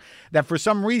too, that for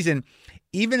some reason,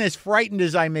 even as frightened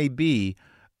as I may be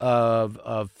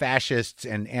of fascists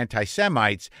and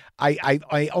anti-Semites,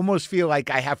 I almost feel like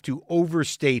I have to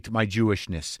overstate my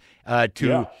Jewishness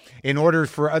in order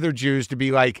for other Jews to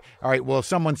be like, all right, well,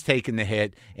 someone's taking the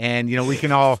hit, and, you know, we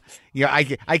can all, you know,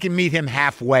 I can meet him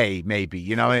halfway, maybe,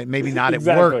 you know, maybe not at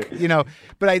work, you know,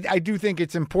 but I do think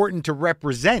it's important to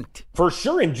represent. For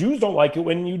sure, and Jews don't like it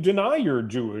when you deny your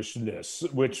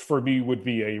Jewishness, which for me would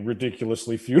be a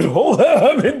ridiculously futile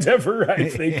endeavor, I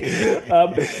think.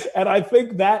 And I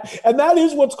think that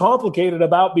is what's complicated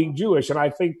about being Jewish, and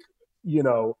I think, you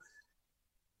know,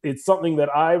 it's something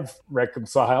that I've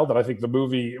reconciled, and I think the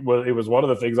movie, well, it was one of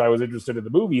the things I was interested in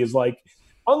the movie, is like,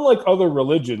 unlike other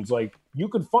religions, like, you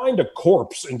could find a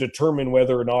corpse and determine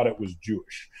whether or not it was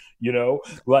Jewish. You know,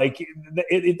 like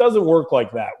it doesn't work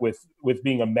like that with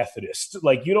being a Methodist.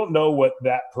 Like, you don't know what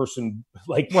that person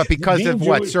like. What, because of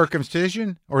what,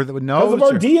 circumcision or the nose? Because of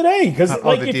our DNA. Because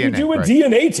like if DNA, you do a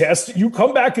DNA test, you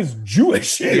come back as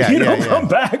Jewish. You don't come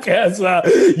back as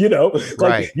you know,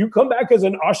 like you come back as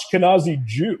an Ashkenazi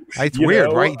Jew. It's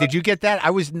weird, right? Did you get that? I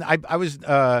was.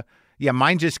 Yeah,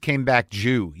 mine just came back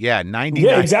Jew. Yeah, 99.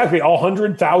 Yeah, exactly.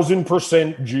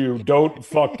 100,000% Jew. Don't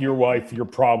fuck your wife. You're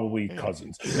probably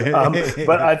cousins.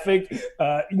 But I think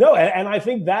no, and I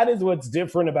think that is what's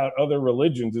different about other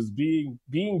religions is being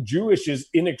Jewish is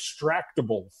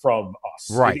inextractable from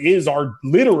us. Right. It is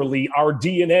literally our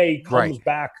DNA comes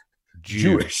back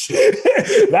Jewish.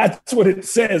 That's what it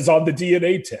says on the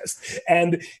DNA test.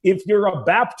 And if you're a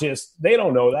Baptist, they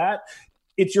don't know that.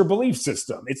 It's your belief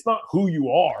system. It's not who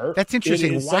you are. That's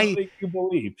interesting. It is something you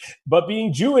believe. But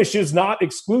being Jewish is not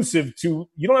exclusive to.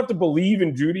 You don't have to believe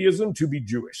in Judaism to be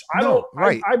Jewish. I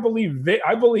believe.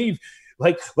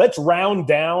 Like, let's round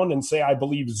down and say I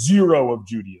believe 0 of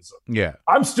Judaism. Yeah,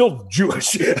 I'm still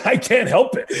Jewish. I can't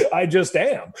help it. I just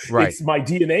am. Right. It's my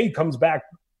DNA comes back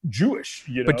Jewish.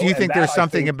 You know? But do you think there's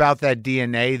something about that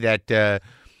DNA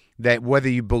that whether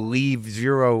you believe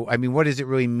 0, I mean, what does it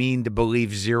really mean to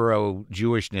believe 0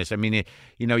 Jewishness? I mean,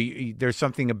 there's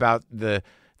something about the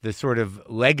sort of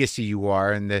legacy you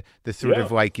are and the sort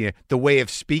of like, you know, the way of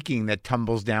speaking that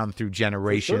tumbles down through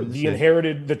generations.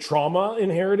 Sure. The trauma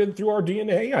inherited through our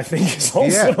DNA, I think, is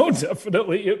also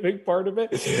definitely a big part of it.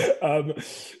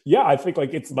 I think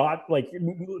like it's not like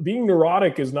being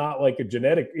neurotic is not like a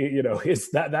genetic, you know, it's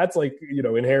that's like, you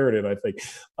know, inherited, I think.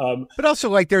 But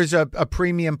also like there's a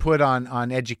premium put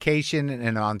on education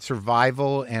and on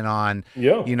survival and on,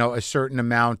 you know, a certain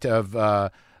amount of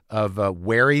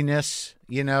wariness,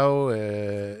 you know,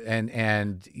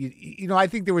 and you know, I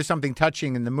think there was something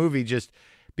touching in the movie just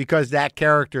because that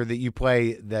character that you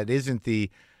play that isn't the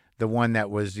one that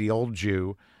was the old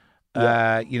Jew,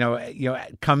 you know,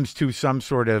 comes to some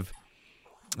sort of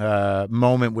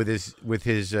moment with his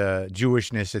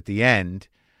Jewishness at the end,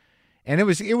 and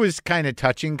it was kind of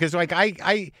touching because like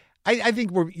I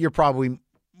think you're probably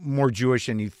more Jewish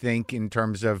than you think in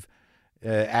terms of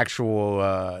actual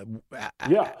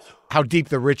how deep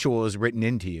the ritual is written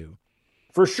into you.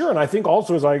 For sure. And I think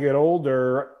also as I get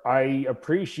older, I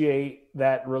appreciate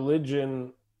that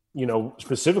religion,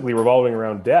 specifically revolving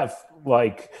around death,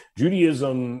 like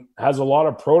Judaism has a lot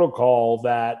of protocol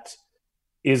that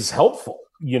is helpful,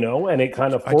 and it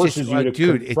kind of forces you to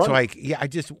dude, confront. it's like, yeah,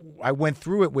 I went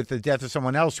through it with the death of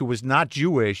someone else who was not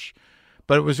Jewish,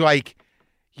 but it was like,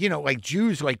 like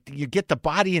Jews, like you get the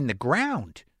body in the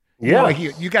ground. Yeah, like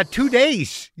you got 2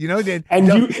 days,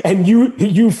 and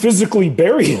you physically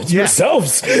bury it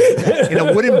yourselves in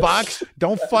a wooden box.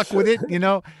 Don't fuck with it,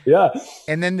 Yeah,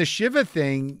 and then the Shiva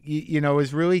thing,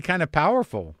 is really kind of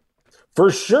powerful.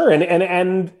 For sure, and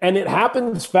it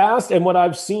happens fast. And what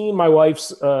I've seen, my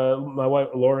wife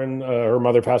Lauren, her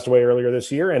mother passed away earlier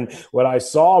this year, and what I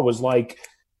saw was like,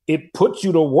 it puts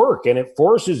you to work and it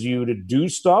forces you to do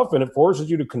stuff and it forces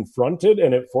you to confront it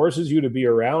and it forces you to be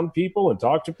around people and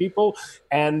talk to people.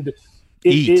 And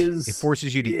it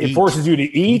forces you to eat. It forces you to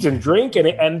eat and drink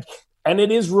and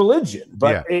it is religion.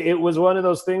 But it was one of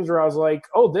those things where I was like,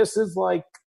 oh, this is like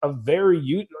a very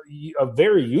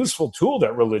useful tool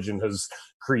that religion has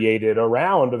created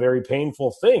around a very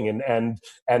painful thing. And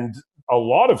a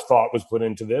lot of thought was put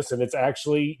into this. And it's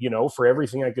actually, for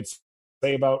everything I could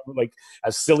say about, like,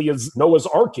 as silly as Noah's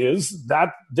Ark is, that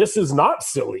this is not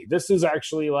silly. This is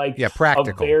actually like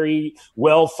practical. A very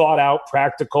well thought out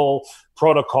practical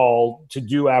protocol to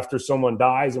do after someone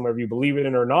dies, and whether you believe it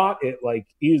in or not, it like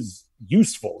is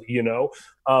useful,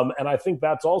 and I think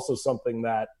that's also something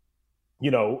that,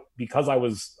 because I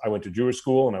went to Jewish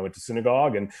school and I went to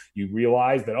synagogue, and you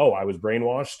realize that, I was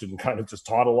brainwashed and kind of just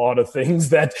taught a lot of things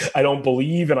that I don't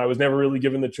believe. And I was never really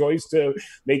given the choice to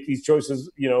make these choices,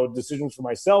 decisions for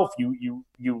myself.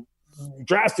 You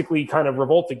drastically kind of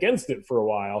revolt against it for a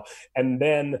while. And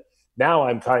then now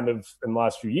I'm kind of, in the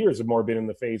last few years, have more been in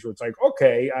the phase where it's like,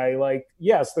 okay,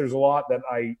 yes, there's a lot that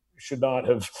I should not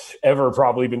have ever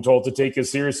probably been told to take as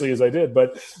seriously as I did.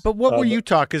 But what were you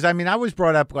taught? Because I was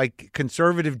brought up like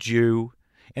conservative Jew,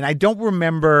 and I don't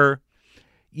remember,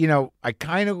 we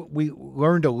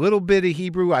learned a little bit of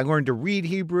Hebrew. I learned to read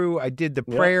Hebrew. I did the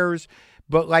prayers,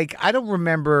 but like, I don't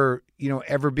remember,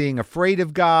 ever being afraid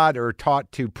of God or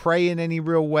taught to pray in any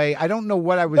real way. I don't know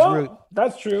what I was really.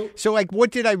 That's true. So like,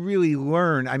 what did I really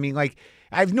learn? I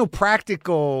have no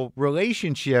practical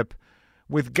relationship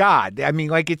with God.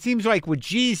 It seems like with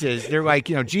Jesus, they're like,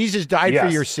 Jesus died for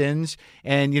your sins,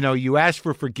 and, you ask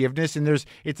for forgiveness, and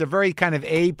it's a very kind of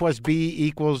A plus B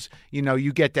equals,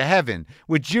 you get to heaven.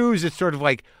 With Jews, it's sort of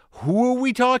like, who are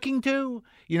we talking to?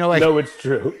 No, it's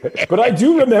true. But I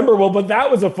do remember, but that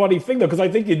was a funny thing, though, because I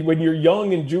think when you're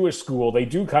young in Jewish school, they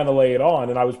do kind of lay it on,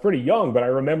 and I was pretty young, but I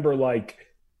remember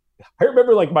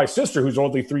my sister, who's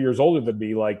only 3 years older than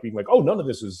me, like being like, oh, none of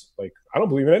this is like, I don't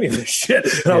believe in any of this shit.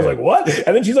 And I was like, what?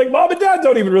 And then she's like, Mom and Dad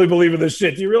don't even really believe in this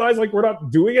shit. Do you realize like we're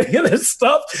not doing any of this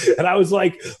stuff? And I was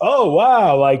like, oh,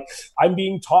 wow. Like I'm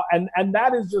being taught. And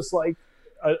that is just like,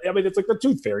 it's like the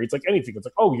tooth fairy. It's like anything. It's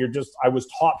like, oh, I was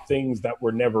taught things that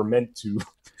were never meant to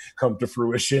come to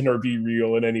fruition or be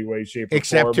real in any way, shape, or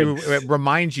except form. to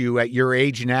remind you at your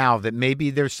age now that maybe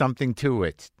there's something to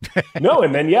it. No,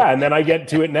 and then I get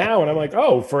to it now, and I'm like,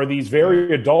 oh, for these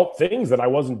very adult things that I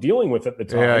wasn't dealing with at the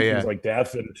time, things like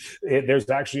death, and there's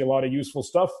actually a lot of useful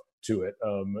stuff to it.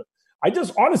 I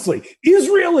just honestly,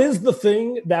 Israel is the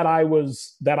thing that I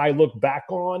look back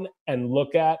on and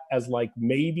look at as like,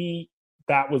 maybe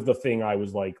that was the thing I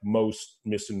was like most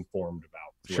misinformed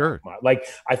about. Sure.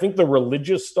 I think the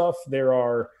religious stuff,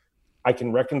 I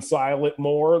can reconcile it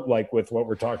more, like with what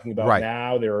we're talking about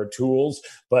now. There are tools,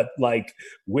 but like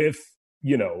with,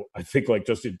 I think like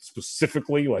just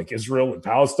specifically like Israel and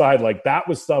Palestine, like that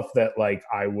was stuff that like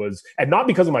I was, and not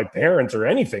because of my parents or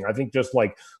anything. I think just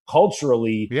like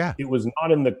culturally, it was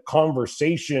not in the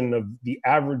conversation of the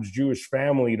average Jewish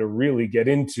family to really get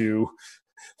into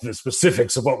the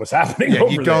specifics of what was happening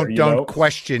over there. You don't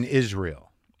question Israel.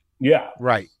 Yeah.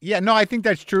 Right. Yeah. No, I think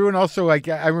that's true. And also, like,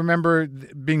 I remember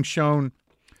being shown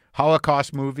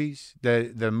Holocaust movies,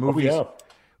 the movies,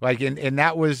 and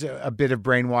that was a bit of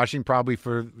brainwashing, probably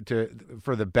for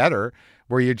the better,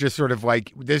 where you're just sort of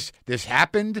like, this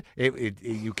happened.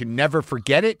 You can never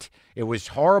forget it. It was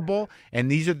horrible. And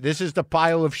this is the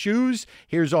pile of shoes.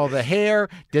 Here's all the hair.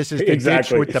 This is the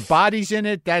ditch with the bodies in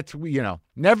it. That's,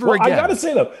 never again. I got to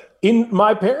say though,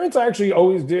 my parents actually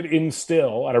always did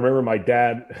instill, and I remember my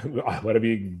dad, when I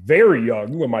being very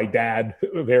young, when my dad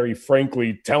very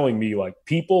frankly telling me like,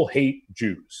 people hate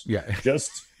Jews. Yeah.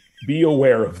 Just Be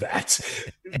aware of that.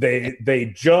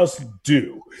 They just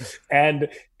do. And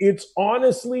it's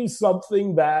honestly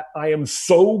something that I am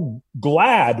so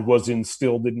glad was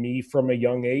instilled in me from a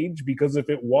young age, because if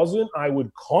it wasn't, I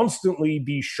would constantly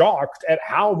be shocked at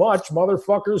how much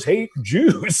motherfuckers hate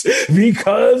Jews,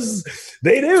 because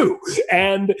they do.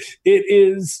 And it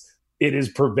is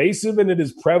pervasive and it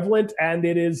is prevalent, and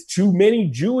it is to many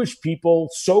Jewish people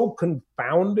so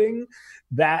confounding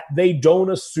that they don't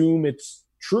assume it's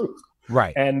true.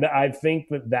 Right. And I think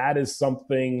that is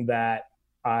something that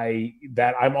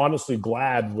I'm honestly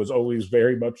glad was always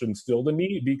very much instilled in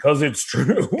me, because it's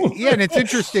true. Yeah, and it's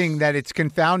interesting that it's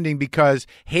confounding, because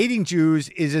hating Jews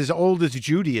is as old as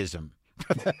Judaism.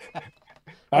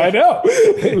 I know.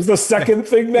 It was the second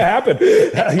thing to happen.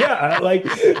 Yeah, like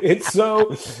it's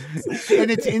so...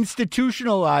 And it's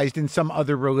institutionalized in some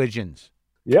other religions.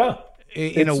 Yeah.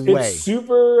 In a way. It's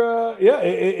super,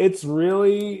 it's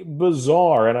really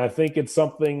bizarre. And I think it's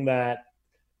something that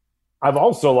I've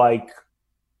also tried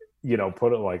to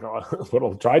put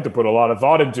a lot of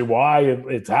thought into why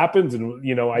it happens. And,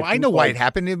 I know why it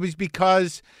happened. It was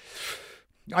because,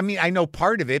 I know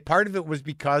part of it. Part of it was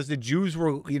because the Jews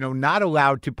were, not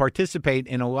allowed to participate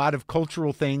in a lot of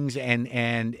cultural things and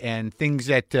things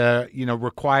that,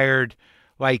 required,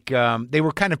 they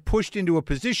were kind of pushed into a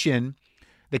position.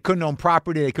 They couldn't own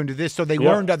property. They couldn't do this. So they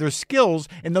learned other skills,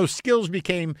 and those skills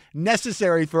became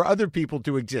necessary for other people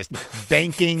to exist.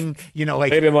 Banking,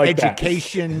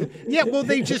 education. That. Yeah, well,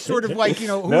 they just sort of who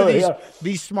are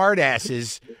these smart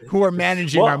asses who are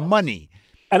managing our money?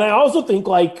 And I also think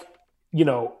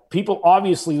people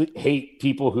obviously hate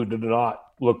people who do not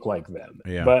look like them.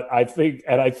 Yeah. But I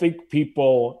think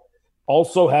people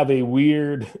also have a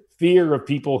weird fear of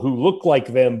people who look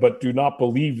like them but do not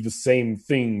believe the same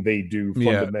thing they do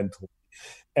fundamentally.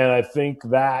 Yeah. And I think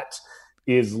that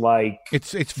is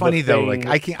it's funny though.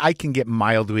 I can get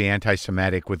mildly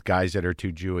anti-Semitic with guys that are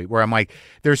too Jewy. Where I'm like,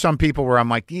 there's some people where I'm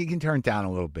like, you can turn it down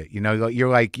a little bit.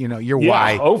 You're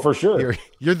why. Oh, for sure.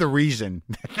 You're the reason.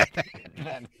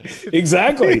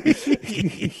 Exactly.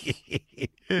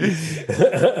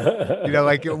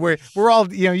 we're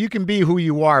all, you can be who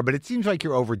you are, but it seems like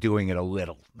you're overdoing it a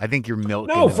little. I think you're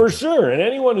milking. No, for sure. And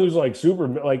anyone who's super,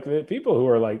 people who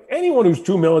are anyone who's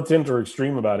too militant or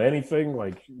extreme about anything,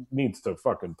 needs to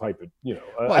fucking pipe it.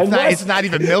 Well, it's not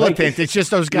even militant. It's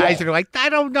just those guys that are like, I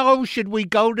don't know, should we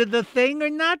go to the thing or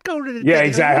not go to the thing? Yeah,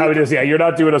 exactly how it is. Yeah, you're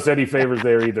not doing us any favors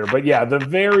there either. But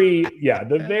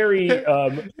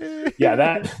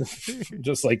that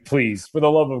just please, for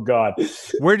the love of God.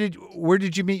 Where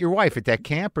did you meet your wife, at that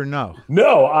camp or no?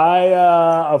 No,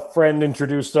 a friend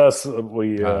introduced us. A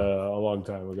long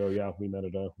time ago. Yeah, we met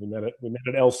at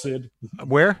El Cid.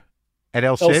 Where? At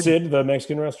El Cid? El Cid, the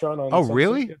Mexican restaurant. Oh,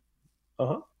 really? Yeah.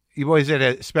 Uh-huh. Was it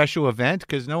a special event?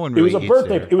 Because no one really. It was a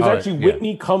birthday. There. It was actually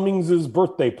Whitney Cummings's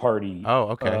birthday party.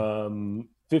 Oh, okay.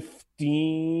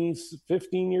 15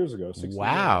 years ago. 16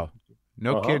 wow. Years.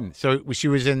 No kidding. So she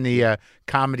was in the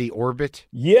comedy orbit?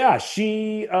 Yeah,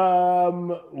 she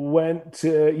went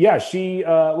to. Yeah, she.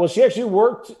 She actually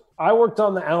worked. I worked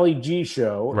on the Ali G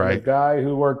show. Right. And the guy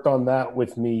who worked on that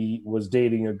with me was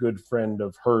dating a good friend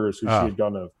of hers who she had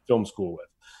gone to film school with.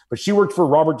 But she worked for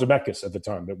Robert Zemeckis at the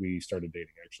time that we started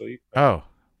dating, actually. Oh,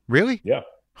 really? Yeah.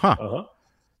 Huh. Uh-huh.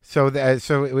 So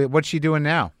what's she doing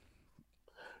now?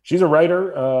 She's a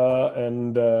writer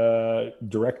and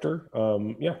director.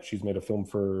 She's made a film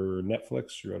for Netflix.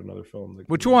 She wrote another film.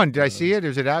 Which one? Did I see it?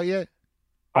 Is it out yet?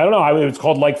 I don't know. It's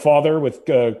called Like Father with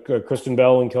Kristen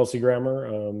Bell and Kelsey Grammer.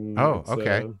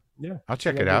 Okay. I'll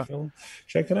check it out. Film.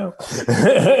 Check it out.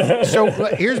 So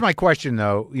here's my question,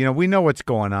 though. We know what's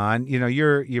going on.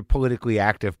 You're a politically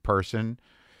active person,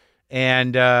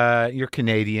 and you're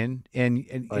Canadian,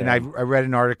 and I read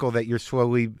an article that you're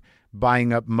slowly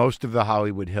buying up most of the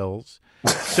Hollywood Hills.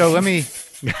 So let me.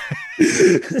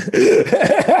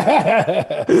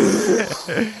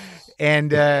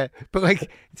 And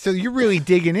so you're really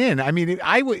digging in. I mean,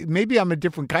 maybe I'm a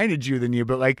different kind of Jew than you,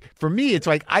 but for me, it's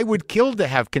I would kill to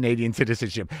have Canadian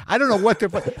citizenship. I don't know what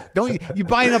you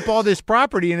buying up all this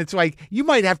property, and it's you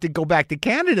might have to go back to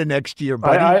Canada next year,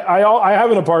 buddy. I have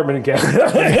an apartment in Canada.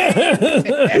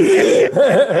 Okay.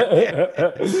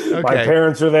 My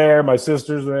parents are there. My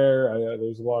sister's there.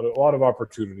 There's a lot of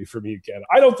opportunity for me in Canada.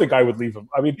 I don't think I would leave them.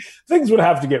 I mean, things would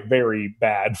have to get very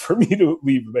bad for me to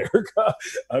leave America.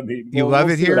 I mean. You love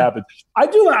it here? I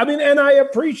do. I mean, and I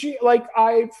appreciate,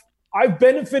 I've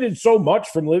benefited so much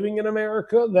from living in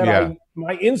America that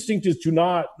my instinct is to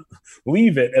not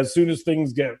leave it as soon as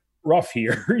things get rough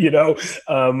here.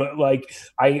 Like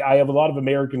I have a lot of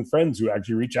American friends who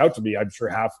actually reach out to me. I'm sure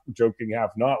half joking,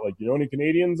 half not. Like, any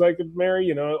Canadians I could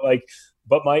marry? Like,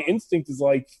 but my instinct is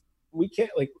like, we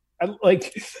can't,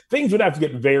 like things would have to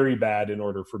get very bad in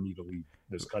order for me to leave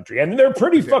this country, and they're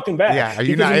pretty fucking bad. Yeah, are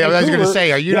you not? I was going to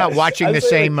say, are you not watching the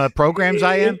same programs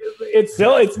I am? It's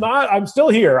not. I'm still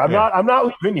here. I'm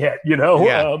not leaving yet.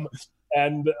 Yeah.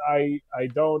 And I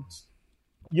don't.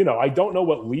 I don't know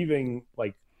what leaving,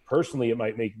 like, personally, it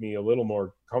might make me a little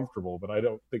more comfortable, but I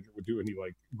don't think it would do any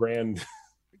like grand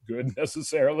good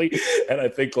necessarily. And I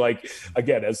think, like,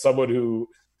 again, as someone who,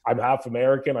 I'm half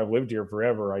American, I've lived here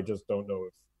forever, I just don't know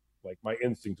if, like, my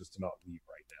instinct is to not leave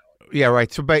right now. Yeah,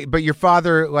 right. So, but your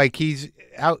father, like, he's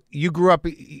out. You grew up.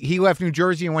 He left New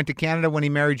Jersey and went to Canada when he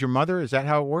married your mother. Is that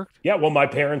how it worked? Yeah. Well, my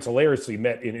parents hilariously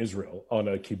met in Israel on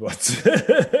a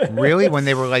kibbutz. Really? When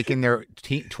they were like in their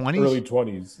 20s, early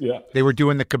 20s. Yeah. They were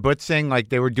doing the kibbutz thing, like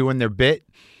they were doing their bit.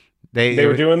 They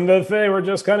were doing the thing. They were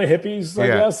just kind of hippies, I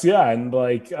guess. Yeah. And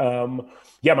like,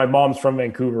 my mom's from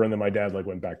Vancouver, and then my dad like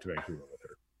went back to Vancouver with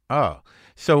her. Oh.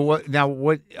 So what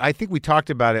I think we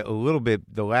talked about it a little bit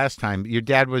the last time. Your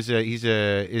dad was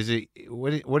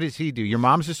what does he do? Your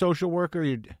mom's a social worker?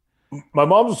 My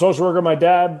mom's a social worker. My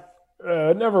dad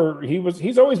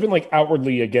he's always been like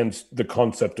outwardly against the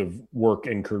concept of work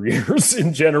and careers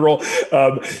in general.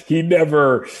 He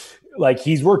never, like,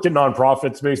 he's worked in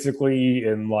nonprofits basically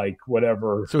in like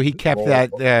whatever. So he kept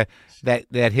that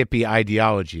hippie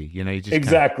ideology, you just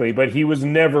exactly. But he was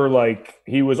never like,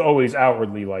 he was always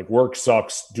outwardly like, work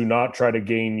sucks. Do not try to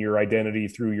gain your identity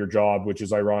through your job, which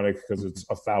is ironic because it's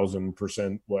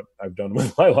 1,000% what I've done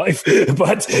with my life.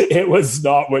 But it was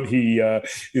not what he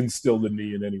instilled in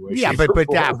me in any way. Yeah, but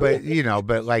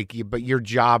your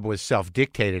job was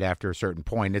self-dictated after a certain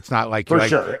point. It's not like, you're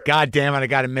sure. Like, God damn it, I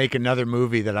got to make another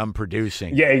movie that I'm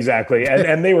producing. Yeah, exactly.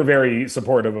 And they were very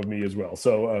supportive of me as well.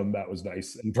 So that was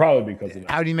nice. And probably because of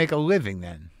that. How do you make a living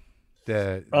then?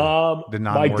 The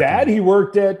my dad, he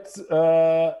worked at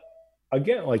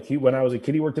again, like when I was a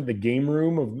kid, he worked at the game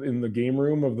room of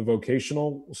the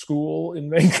vocational school in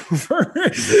Vancouver.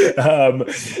 The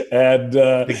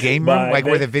game room, like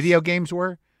where the video games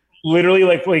were. Literally,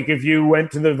 like if you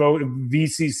went to the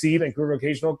VCC, Vancouver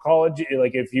Vocational College,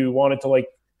 like if you wanted to like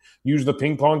use the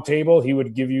ping pong table, he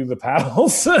would give you the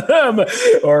paddles. And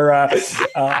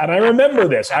I remember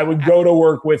this. I would go to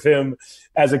work with him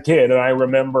as a kid, and I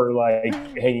remember like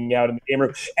hanging out in the game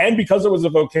room. And because it was a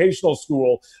vocational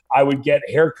school, I would get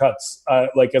haircuts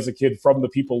like as a kid from the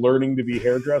people learning to be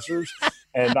hairdressers.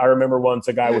 And I remember once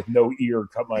a guy with no ear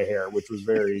cut my hair, which was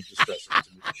very distressing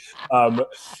to me.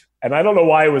 And I don't know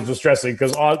why it was distressing,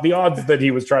 because the odds that he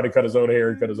was trying to cut his own hair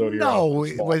and cut his own ear off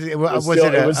it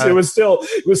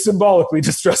was symbolically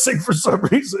distressing for some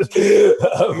reason.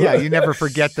 Yeah, you never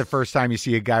forget the first time you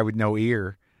see a guy with no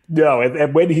ear. No,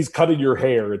 and when he's cutting your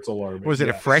hair, it's alarming. Was it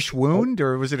a fresh wound,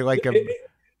 or was it like a?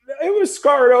 It was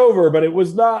scarred over, but it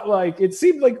was not like, it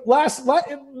seemed like last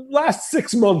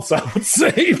 6 months, I would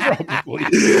say, probably.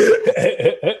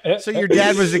 So your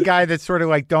dad was the guy that sort of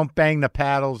like, don't bang the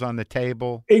paddles on the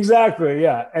table. Exactly,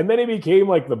 yeah. And then he became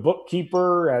like the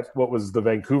bookkeeper at what was the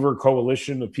Vancouver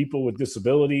Coalition of People with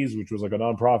Disabilities, which was like a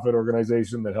nonprofit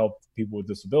organization that helped people with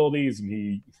disabilities, and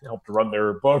he helped run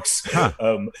their books. Huh.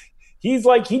 He's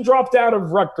like, he dropped out of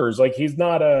Rutgers. Like, he's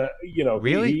not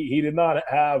really? He did not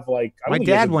have like, my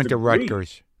dad went to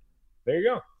Rutgers. There you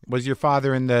go. Was your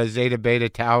father in the Zeta Beta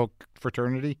Tau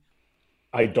fraternity?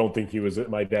 I don't think he was.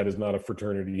 My dad is not a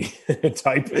fraternity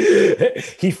type.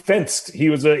 He fenced.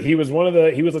 He was like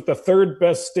the third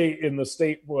best state in the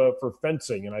state for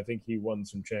fencing, and I think he won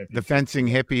some championships. The fencing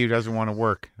hippie who doesn't want to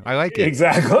work. I like it.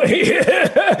 Exactly.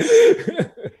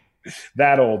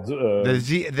 That old.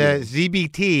 The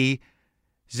ZBT,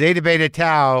 Zeta Beta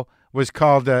Tau, was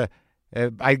called, I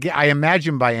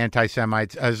imagine by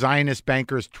anti-Semites, a Zionist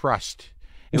Bankers Trust.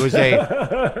 It was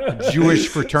a Jewish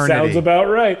fraternity. Sounds about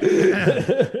right.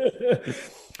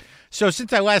 So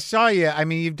since I last saw you, I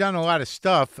mean, you've done a lot of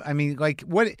stuff. I mean, like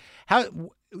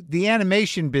the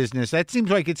animation business, that seems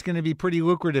like it's going to be pretty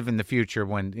lucrative in the future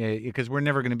because we're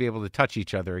never going to be able to touch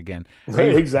each other again.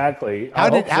 Exactly. How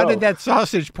did that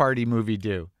Sausage Party movie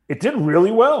do? It did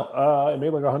really well. It made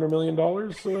like $100 million,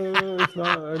 if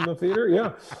not in the theater.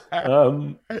 Yeah,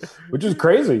 which is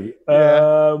crazy.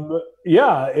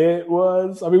 Yeah, it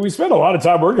was. I mean, we spent a lot of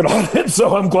time working on it,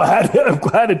 so I'm glad. I'm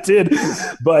glad it did.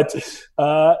 But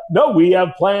no, we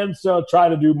have plans to try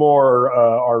to do more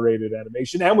R-rated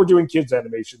animation, and we're doing kids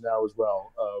animation now as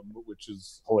well, which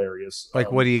is hilarious. Like,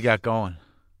 what do you got going?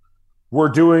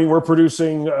 We're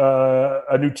producing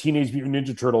a new Teenage Mutant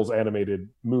Ninja Turtles animated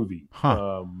movie.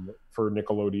 Huh. for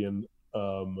Nickelodeon.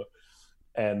 Some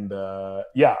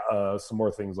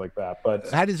more things like that. But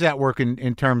how does that work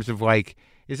in terms of like,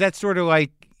 is that sort of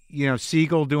like,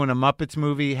 Siegel doing a Muppets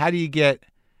movie? How do you get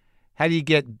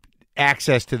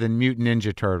access to the Mutant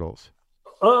Ninja Turtles?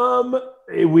 Some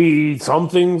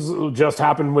things just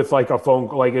happen with like a phone.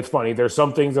 Like, it's funny. There's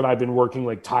some things that I've been working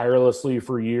like tirelessly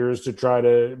for years to try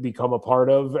to become a part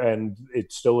of, and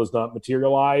it still is not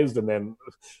materialized. And then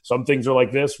some things are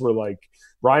like this, where like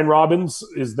Ryan Robbins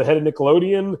is the head of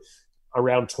Nickelodeon.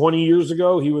 Around 20 years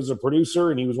ago, he was a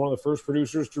producer, and he was one of the first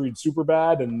producers to read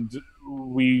Superbad, and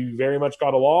we very much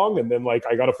got along. And then, like,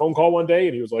 I got a phone call one day,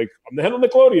 and he was like, "I'm the head of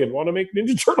Nickelodeon. Want to make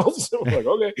Ninja Turtles?" I'm like,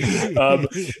 "Okay."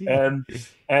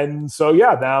 And so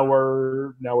yeah, now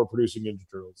we're producing Ninja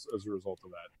Turtles as a result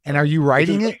of that. And are you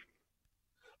writing it?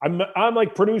 I'm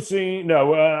like producing.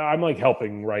 No, I'm like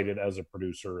helping write it as a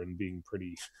producer and being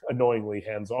pretty annoyingly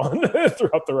hands-on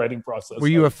throughout the writing process. Were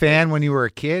you a fan when you were a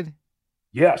kid?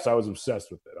 Yes, I was obsessed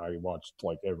with it. I watched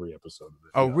like every episode of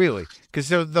it. Oh, yeah. Really? Because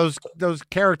those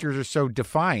characters are so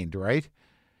defined, right?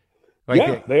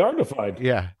 Like they are defined.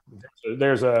 Yeah.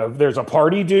 There's a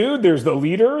party dude. There's the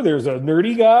leader. There's a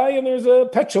nerdy guy, and there's a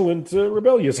petulant,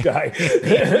 rebellious guy.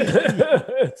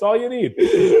 That's all you need.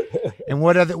 And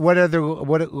what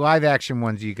live action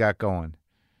ones you got going?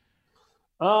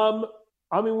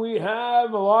 We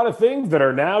have a lot of things that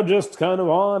are now just kind of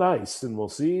on ice, and we'll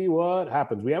see what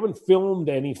happens. We haven't filmed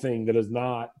anything that has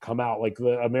not come out. Like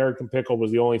the American Pickle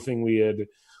was the only thing we had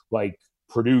like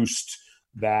produced.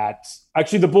 That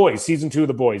actually, The Boys, season 2 of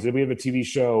The Boys. We have a TV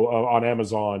show on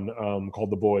Amazon called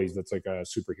The Boys. That's like a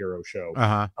superhero show.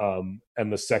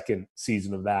 And the second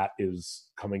season of that is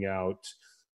coming out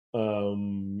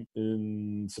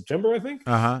in September, I think.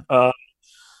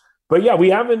 But yeah, we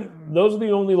haven't. Those are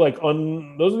the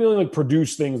only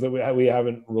produced things that we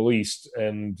haven't released,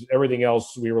 and everything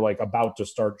else we were like about to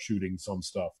start shooting some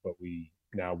stuff, but we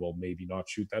now will maybe not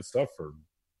shoot that stuff for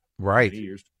many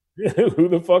years. Who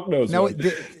the fuck knows? No,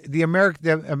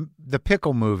 the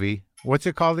Pickle movie. What's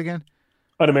it called again?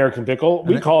 An American Pickle.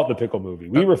 We call it the Pickle movie.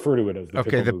 We refer to it as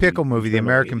the Pickle movie, the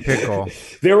American Pickle.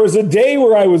 There was a day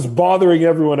where I was bothering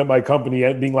everyone at my company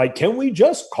and being like, "Can we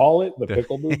just call it the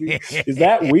Pickle movie? Is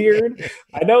that weird?"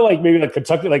 I know, like maybe like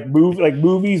Kentucky, like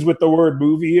movies with the word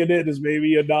movie in it is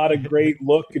maybe not a great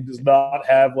look and does not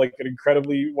have like an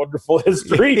incredibly wonderful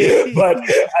history. But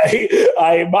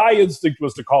my instinct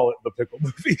was to call it the Pickle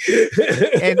movie.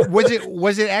 And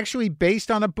was it actually based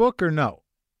on a book or no?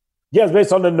 Yeah, it's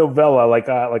based on a novella, like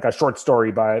a short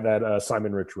story by that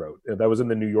Simon Rich wrote. That was in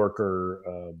the New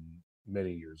Yorker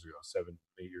many years ago, 7-8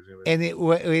 years ago. And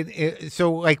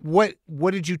so, like, what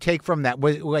did you take from that?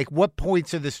 What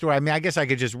points of the story? I mean, I guess I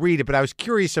could just read it, but I was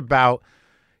curious about,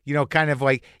 kind of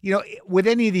like, with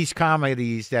any of these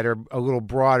comedies that are a little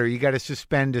broader, you got to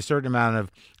suspend a certain amount of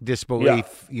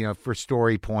disbelief, for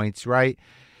story points, right?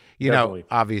 Definitely.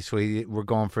 Obviously, we're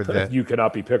going for the "you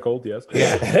cannot be pickled." Yes,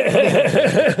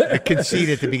 the conceit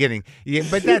at the beginning. Yeah,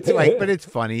 but but it's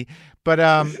funny. But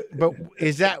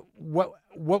is that what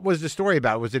was the story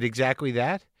about? Was it exactly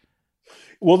that?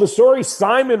 Well, the story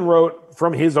Simon wrote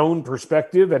from his own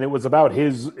perspective, and it was about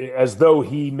as though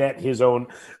he met his own.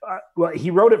 He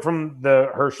wrote it from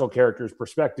the Herschel character's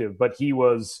perspective, but he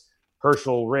was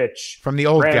Herschel Rich, from the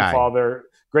old grandfather.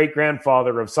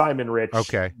 Great-grandfather of Simon Rich,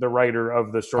 the writer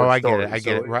of the short story. I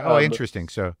get it. Right. Interesting.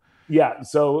 So, yeah.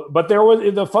 So, but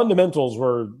the fundamentals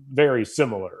were very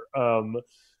similar.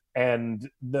 And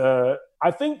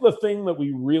I think the thing that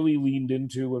we really leaned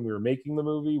into when we were making the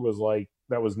movie was like,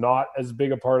 that was not as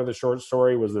big a part of the short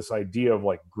story, was this idea of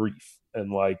like grief.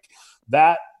 And like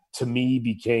that to me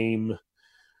became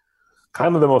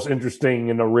kind of the most interesting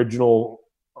and original,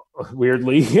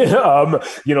 weirdly,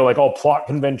 like all plot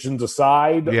conventions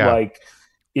aside, like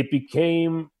it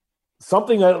became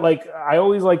something that like I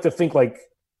always like to think like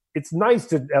it's nice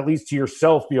to at least to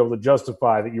yourself be able to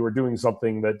justify that you were doing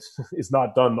something that is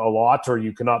not done a lot, or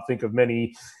you cannot think of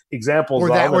many examples or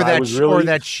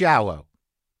that's shallow.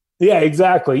 Yeah,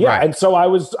 exactly. Yeah, right. And so I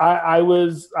was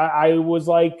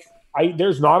like,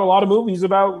 there's not a lot of movies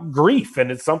about grief,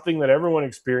 and it's something that everyone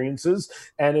experiences,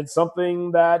 and it's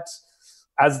something that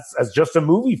as just a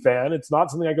movie fan, it's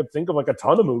not something I could think of like a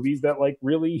ton of movies that like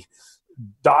really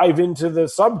dive into the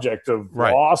subject of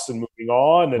loss and moving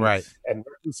on and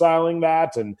reconciling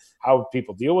that and how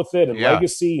people deal with it and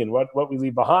legacy and what we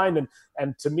leave behind.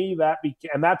 And to me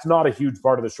and that's not a huge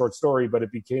part of the short story, but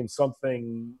it became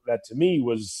something that to me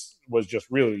was just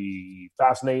really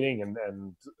fascinating and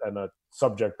a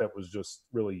subject that was just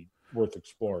really worth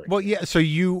exploring. Well, yeah. So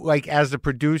you, like, as the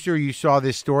producer, you saw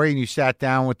this story and you sat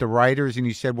down with the writers and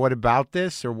you said, "What about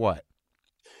this?" or what?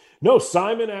 No,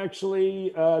 Simon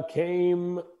actually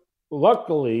came,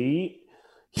 luckily,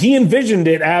 he envisioned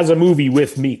it as a movie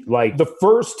with me. Like the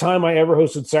first time I ever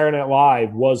hosted Saturday Night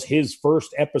Live was his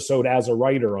first episode as a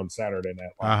writer on Saturday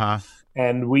Night Live. Uh-huh.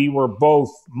 And we were both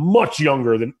much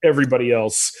younger than everybody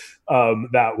else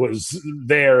that was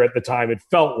there at the time. It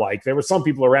felt like there were some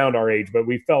people around our age, but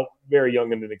we felt very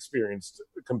young and inexperienced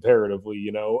comparatively,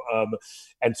 you know?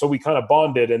 And so we kind of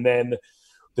bonded, and then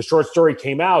the short story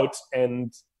came out,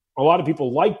 and a lot of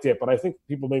people liked it, but I think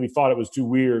people maybe thought it was too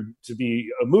weird to be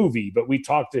a movie. But we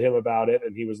talked to him about it,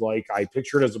 and he was like, I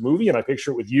picture it as a movie, and I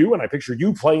picture it with you, and I picture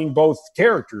you playing both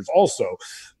characters also.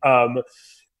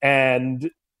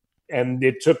 And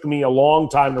it took me a long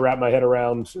time to wrap my head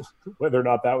around whether or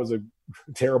not that was a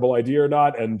terrible idea or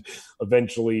not. And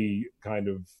eventually kind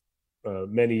of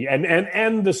many,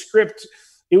 and the script,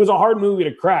 it was a hard movie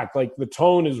to crack. Like the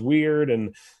tone is weird,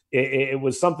 and it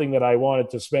was something that I wanted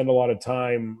to spend a lot of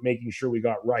time making sure we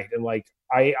got right. And like,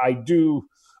 I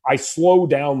slow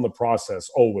down the process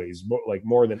always, like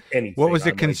more than anything. What was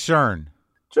the concern?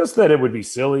 Just that it would be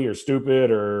silly or stupid,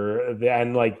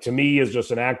 and like, to me, as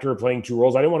just an actor playing two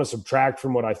roles, I didn't want to subtract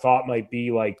from what I thought might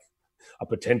be like a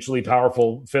potentially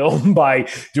powerful film by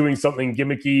doing something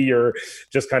gimmicky or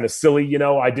just kind of silly. You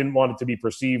know, I didn't want it to be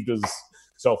perceived as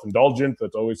self-indulgent.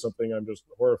 That's always something I'm just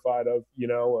horrified of, you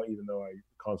know, even though I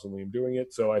constantly am doing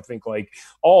it. So I think like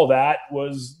all that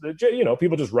was, you know,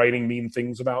 people just writing mean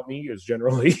things about me is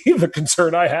generally the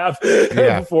concern I have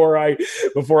before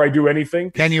I do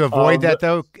anything. Can you avoid that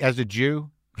though, as a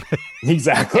Jew?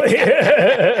 Exactly.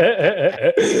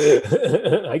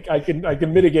 I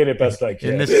can mitigate it best I can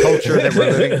in this culture that we're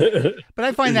living. But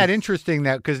I find that interesting,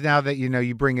 that because now that, you know,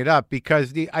 you bring it up,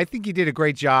 because I think you did a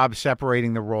great job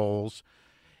separating the roles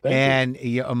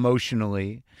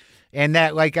emotionally. And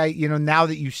that, like, now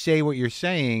that you say what you're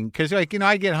saying, because, like, you know,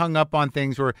 I get hung up on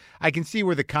things where I can see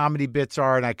where the comedy bits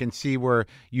are, and I can see where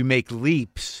you make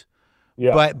leaps.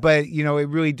 Yeah. But you know, it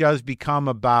really does become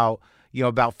about, you know,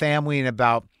 about family and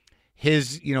about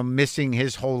his, you know, missing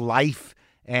his whole life,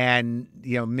 and,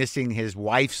 you know, missing his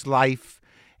wife's life,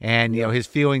 and, you know, his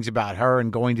feelings about her,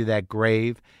 and going to that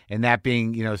grave, and that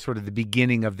being, you know, sort of the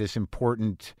beginning of this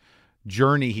important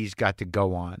journey he's got to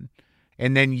go on.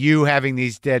 And then you having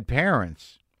these dead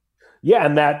parents. Yeah.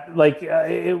 And that, like,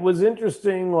 it was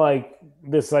interesting, like,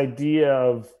 this idea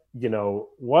of, you know,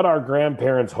 what our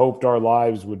grandparents hoped our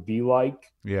lives would be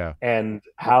like. Yeah. And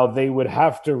how they would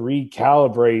have to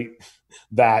recalibrate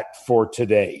that for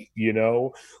today, you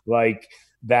know, like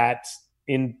that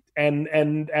and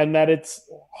that it's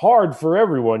hard for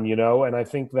everyone, you know. And I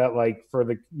think that, like, for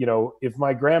the, you know, if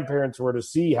my grandparents were to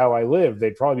see how I live,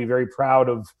 they'd probably be very proud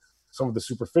of some of the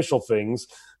superficial things,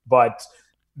 but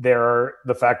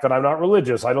the fact that I'm not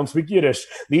religious, I don't speak Yiddish,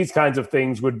 these kinds of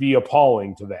things would be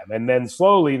appalling to them. And then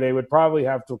slowly they would probably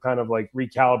have to kind of like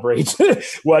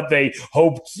recalibrate what they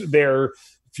hoped their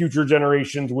future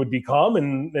generations would become,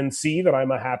 and see that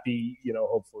I'm a happy, you know,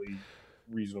 hopefully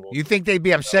reasonable. You think they'd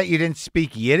be upset you didn't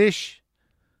speak Yiddish?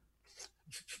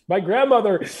 My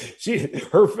grandmother,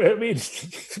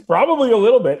 probably a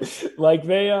little bit. Like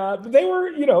they were,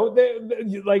 you know,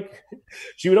 like,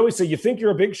 she would always say, "You think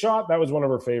you're a big shot?" That was one of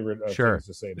her favorite things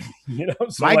to say to me. You know,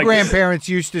 so my grandparents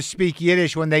used to speak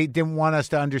Yiddish when they didn't want us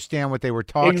to understand what they were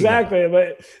talking about.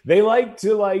 But they like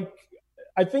to, like,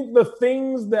 I think the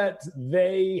things that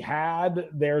they had,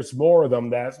 there's more of them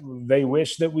that they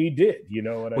wish that we did, you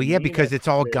know what I mean? Well, yeah, because it's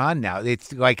all gone now.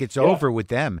 It's like it's over with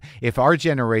them. If our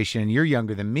generation, and you're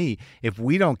younger than me, if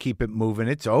we don't keep it moving,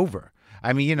 it's over.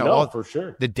 I mean, you know, for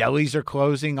sure. The delis are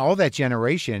closing, all that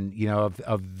generation, you know,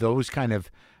 of those kind of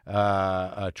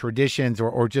traditions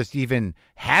or just even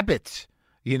habits,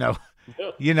 you know,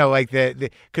 you know, like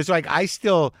because like I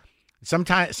still...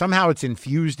 somehow it's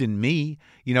infused in me,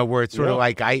 you know, where it's sort of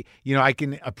like I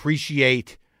can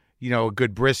appreciate, you know, a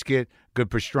good brisket, good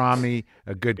pastrami,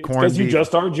 a good corned beef. Because you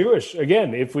just are Jewish.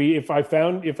 Again, if I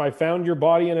found your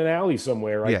body in an alley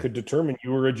somewhere, I could determine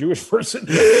you were a Jewish person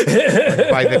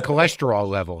by the cholesterol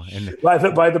level and by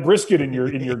the brisket in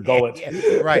your gullet.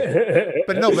 Right.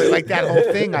 But like that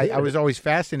whole thing, I was always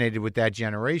fascinated with that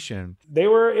generation.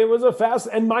 It was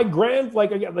and my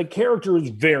the character is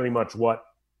very much what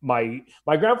my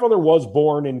grandfather was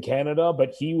born in Canada,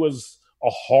 but he was a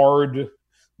hard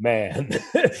man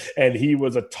and he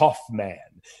was a tough man.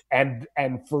 And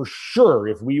for sure,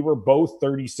 if we were both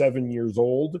 37 years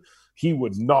old, he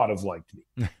would not have liked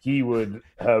me. He would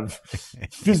have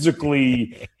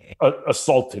physically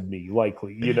assaulted me,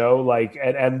 likely,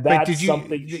 and that's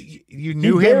something. You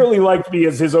knew he him? barely liked me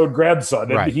as his own grandson,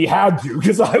 and Right. he had to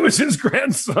because I was his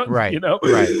grandson. Right.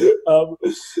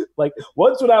 Like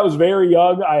once when I was very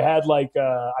young, I had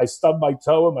I stubbed my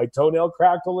toe and my toenail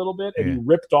cracked a little bit, and he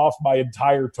ripped off my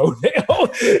entire toenail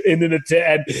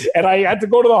and I had to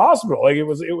go to the hospital. Like it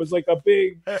was like a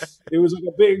big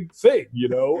thing,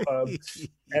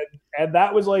 and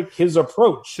that was like his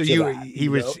approach. So he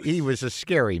was a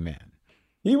scary man.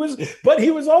 But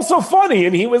he was also funny,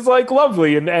 and he was like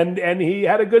lovely, and he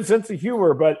had a good sense of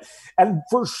humor. And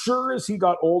for sure, as he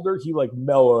got older, he like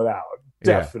mellowed out.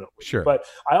 Definitely. Yeah, sure. But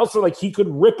I also he could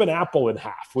rip an apple in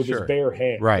half with his bare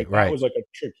hand. Right. That was like a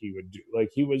trick he would do. Like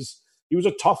he was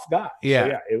a tough guy.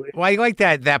 Yeah. So, well, I like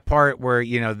that part where,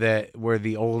 where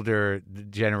the older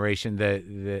generation,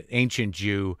 the ancient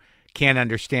Jew can't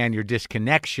understand your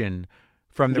disconnection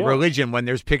from the religion when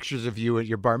there's pictures of you at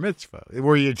your bar mitzvah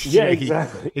where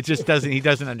exactly. He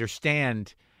doesn't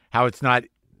understand how it's not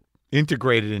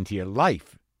integrated into your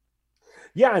life.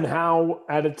 Yeah, and how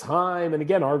at a time, and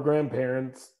again, our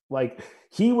grandparents,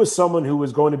 he was someone who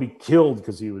was going to be killed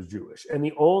because he was Jewish. And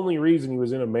the only reason he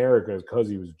was in America is because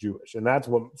he was Jewish. And that's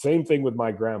same thing with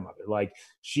my grandmother.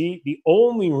 The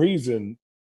only reason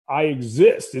I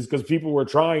exist is because people were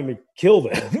trying to kill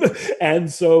them.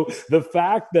 And so the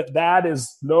fact that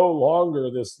is no longer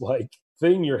this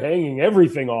thing you're hanging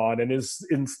everything on, and is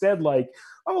instead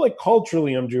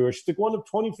culturally I'm Jewish. It's one of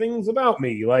 20 things about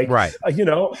me. Right.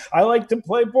 I like to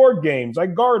play board games. I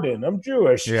garden. I'm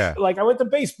Jewish. Yeah. I went to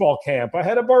baseball camp. I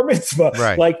had a bar mitzvah.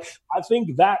 Right. I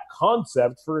think that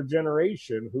concept for a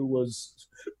generation who was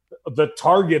the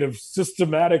target of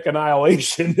systematic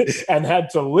annihilation and had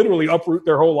to literally uproot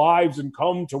their whole lives and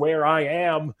come to where I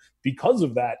am because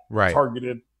of that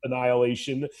targeted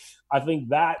annihilation. I think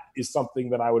that is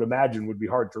something that I would imagine would be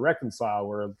hard to reconcile,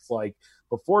 where it's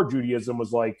before Judaism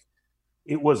was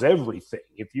it was everything.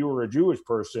 If you were a Jewish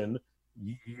person,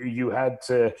 you had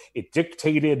to, it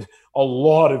dictated a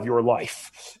lot of your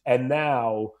life. And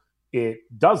now it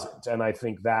doesn't. And I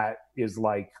think that is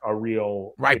a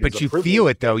real but you feel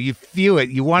it though. You feel it.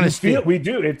 You want to feel it. We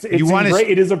do. It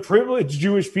is a privilege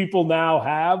Jewish people now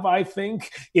have, I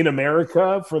think, in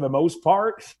America for the most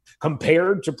part,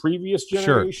 compared to previous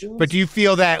generations. Sure. But do you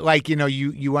feel that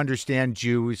you understand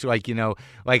Jews,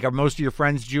 are most of your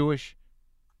friends Jewish?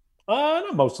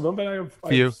 Not most of them, but I have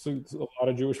a lot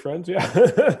of Jewish friends.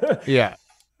 Yeah. Yeah.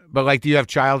 But do you have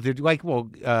childhood?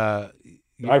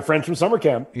 I have friends from summer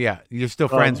camp. Yeah, you're still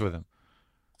friends with them.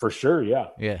 For sure, yeah.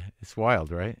 Yeah, it's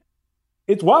wild, right?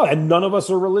 It's wild, and none of us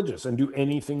are religious and do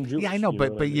anything Jewish. Yeah, I know,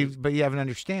 but you have an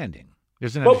understanding.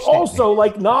 There's an but understanding. Also,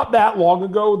 not that long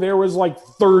ago, there was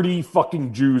 30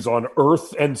 fucking Jews on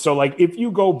Earth, and so if you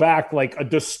go back a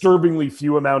disturbingly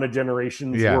few amount of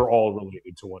generations, we're all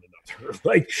related to one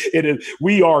another. It is,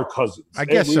 we are cousins. I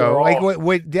guess so.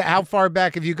 How far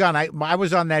back have you gone? I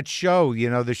was on that show,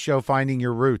 the show Finding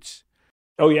Your Roots.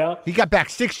 Oh, yeah? He got back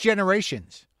 6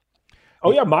 generations.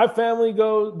 Oh, yeah. My family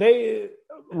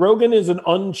Rogan is an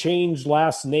unchanged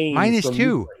last name. Mine is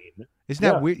too. Ukraine. Isn't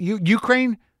that weird?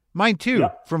 Ukraine? Mine too. Yeah.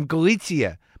 From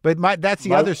Galicia. But that's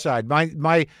the other side.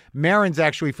 My Marin's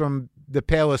actually from the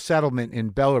Pale settlement in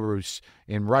Belarus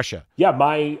in Russia. Yeah.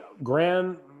 My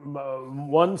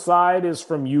one side is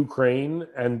from Ukraine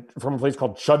and from a place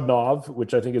called Chudnov,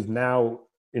 which I think is now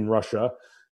in Russia.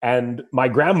 And my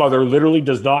grandmother literally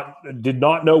did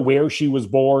not know where she was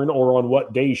born or on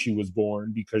what day she was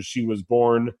born, because she was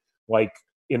born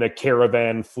in a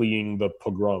caravan fleeing the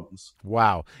pogroms.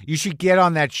 Wow. You should get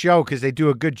on that show because they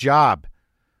do a good job.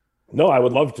 No, I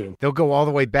would love to. They'll go all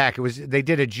the way back. They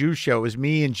did a Jew show. It was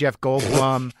me and Jeff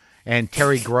Goldblum and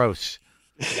Terry Gross.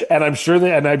 And I'm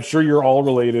sure you're all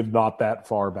related, not that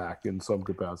far back in some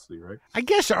capacity, right? I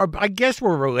guess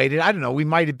we're related. I don't know. We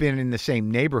might have been in the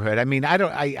same neighborhood. I mean, I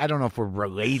don't know if we're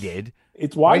related.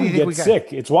 It's why we get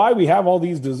sick. It's why we have all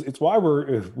these. It's why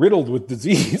we're riddled with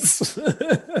disease.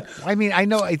 I mean, I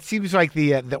know it seems like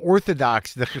the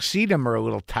Orthodox, the Hasidim are a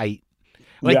little tight.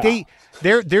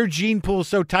 Their gene pool is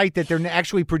so tight that they're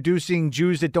actually producing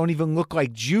Jews that don't even look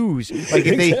like Jews.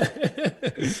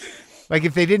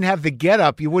 If they didn't have the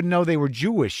getup, you wouldn't know they were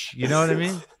Jewish. You know what I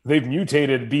mean? They've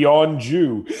mutated beyond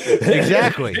Jew.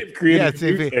 Exactly. They've created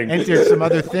they've entered some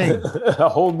other thing. A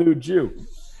whole new Jew.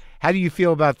 How do you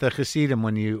feel about the Hasidim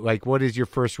when you what is your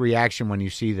first reaction when you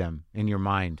see them in your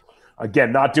mind?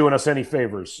 Again, not doing us any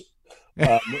favors.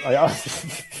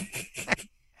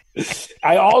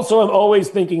 I also am always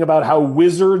thinking about how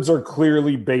wizards are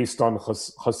clearly based on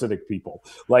Hasidic people.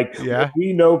 Like what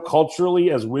we know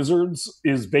culturally as wizards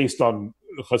is based on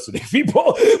Hasidic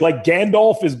people. Like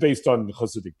Gandalf is based on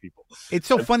Hasidic people. It's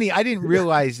so funny. I didn't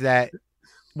realize that.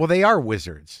 Well, they are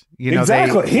wizards, you know.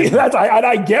 Exactly.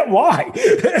 I get why.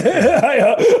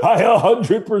 I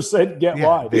 100% get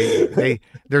why.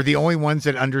 They're the only ones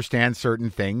that understand certain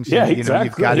things. Yeah, and,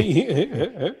 exactly.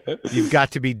 You've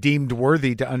got to be deemed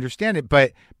worthy to understand it,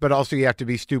 but also you have to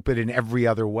be stupid in every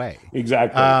other way.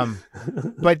 Exactly.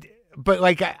 But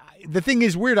like the thing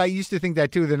is weird. I used to think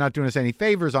that too. They're not doing us any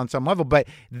favors on some level, but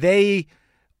they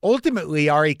ultimately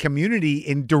are a community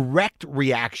in direct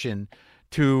reaction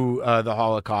to the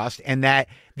Holocaust, and that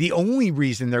the only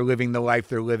reason they're living the life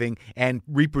they're living and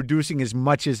reproducing as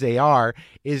much as they are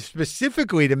is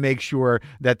specifically to make sure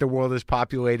that the world is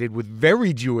populated with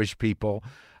very Jewish people.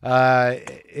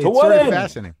 It's sort of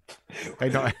fascinating. I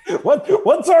know.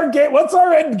 What's our game? What's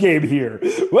our end game here?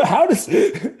 Well, how does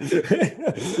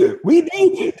we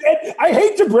need? I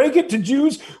hate to break it to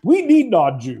Jews, we need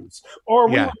non-Jews, or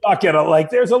we're not gonna like.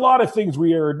 There's a lot of things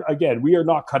we are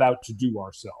not cut out to do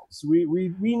ourselves. We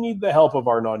need the help of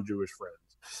our non-Jewish friends.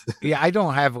 Yeah, I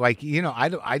don't have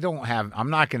I'm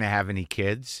not going to have any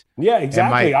kids. Yeah,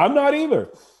 exactly. I'm not either.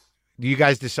 You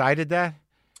guys decided that?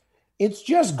 It's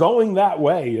just going that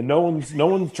way, and no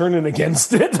one's turning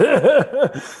against it.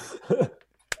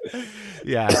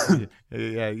 Yeah.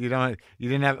 You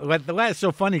didn't have the last.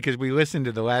 So funny because we listened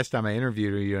to the last time I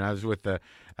interviewed you, and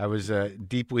I was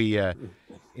deeply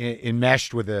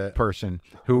enmeshed with a person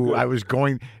who I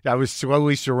was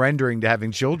slowly surrendering to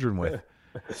having children with.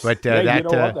 But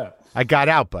I got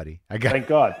out, buddy. Thank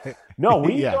God. No,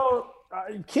 we don't.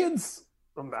 Kids.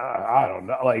 I don't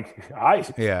know.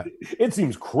 It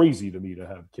seems crazy to me to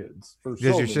have kids. Does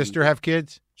your sister have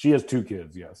kids? She has 2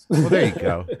 kids. Yes. Well, there you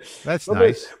go. That's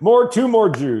nice. 2 more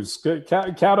Jews.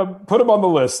 Count them. Put them on the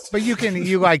list. But you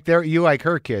like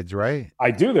her kids, right?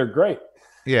 I do. They're great.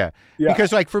 Yeah.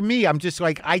 Because like for me, I'm just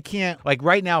like I can't like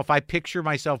right now. If I picture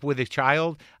myself with a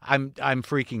child, I'm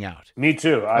freaking out. Me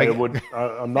too.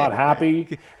 I'm not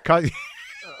happy.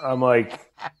 I'm like.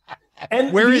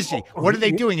 And where is he? What are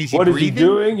they doing? Is he what breathing? Is he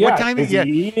doing? Yeah. What time is he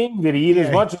eating? Did he eat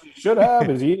as much as he should have?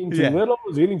 Is he eating too little?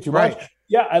 Is he eating too much?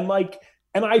 Yeah,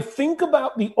 and I think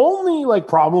about the only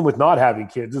problem with not having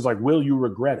kids is will you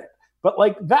regret it? But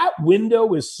that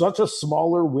window is such a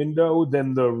smaller window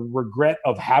than the regret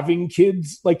of having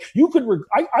kids. You could,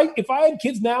 if I had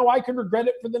kids now, I could regret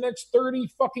it for the next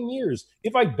 30 fucking years.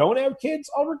 If I don't have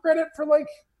kids, I'll regret it for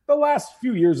the last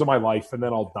few years of my life, and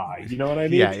then I'll die. You know what I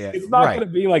mean? Yeah. It's not going to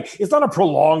be it's not a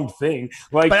prolonged thing.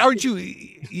 But aren't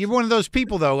you're one of those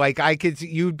people though?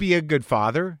 You'd be a good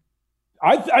father.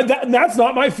 That's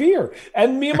not my fear.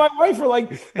 And me and my wife are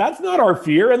that's not our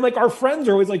fear. And our friends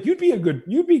are always you'd be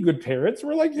good parents.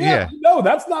 We're no,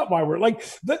 that's not why we're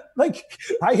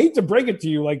I hate to break it to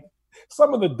you.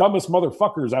 Some of the dumbest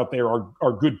motherfuckers out there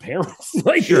are good parents.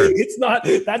 Sure. It's not,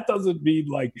 that doesn't mean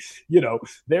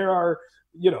there are,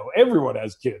 everyone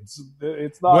has kids.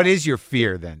 It's not. What is your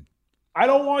fear then? I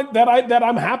don't want that.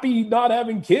 I'm happy not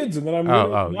having kids, and that I'm.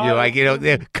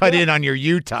 Cut in on your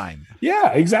you time.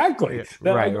 Yeah, exactly.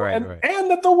 Right.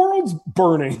 And that the world's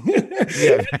burning,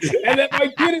 and that my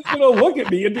kid is going to look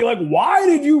at me and be like, "Why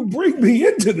did you bring me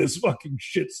into this fucking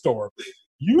shitstorm?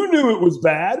 You knew it was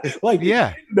bad. You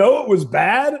didn't know it was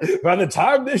bad. By the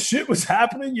time this shit was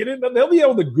happening, you didn't know." They'll be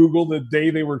able to Google the day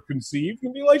they were conceived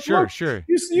and be like, sure.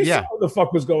 You saw what the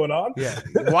fuck was going on. Yeah.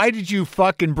 Why did you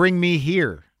fucking bring me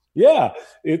here? Yeah.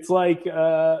 It's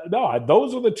no,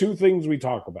 those are the 2 things we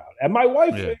talk about. And my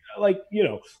wife,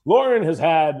 Lauren has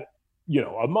had,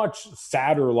 a much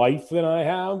sadder life than I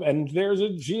have. And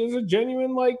she is a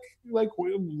genuine,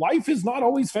 life is not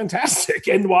always fantastic.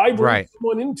 And why bring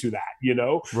someone into that,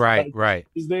 Right.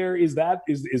 Is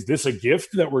this a gift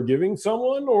that we're giving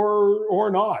someone or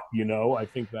not? I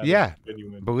think that. Yeah.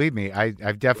 Believe me,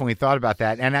 I've definitely thought about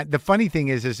that. And the funny thing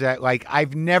is that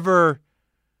I've never,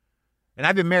 and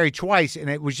I've been married twice, and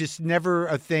it was just never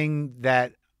a thing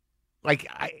that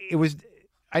I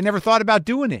never thought about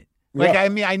doing it.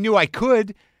 I knew I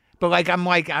could, but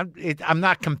I'm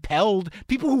not compelled.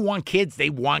 People who want kids, they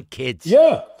want kids.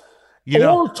 Yeah.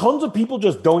 Tons of people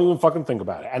just don't even fucking think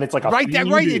about it. And it's right.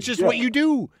 It's just what you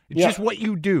do. It's just what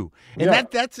you do. And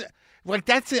that's it.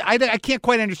 I can't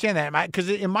quite understand that because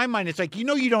in my mind, it's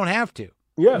you don't have to.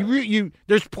 Yeah.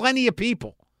 There's plenty of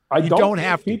people. You don't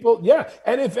have people. Yeah.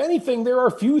 And if anything, there are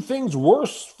few things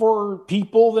worse for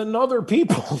people than other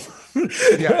people.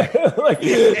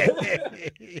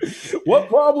 What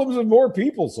problems have more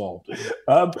people solved?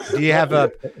 Do you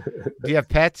have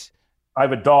pets? I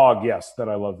have a dog, yes, that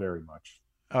I love very much.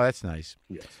 Oh, that's nice.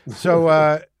 Yes.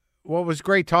 So, what was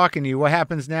great talking to you. What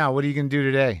happens now? What are you going to do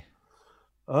today?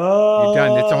 You're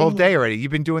done. It's a whole day already.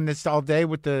 You've been doing this all day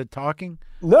with the talking?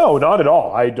 No, not at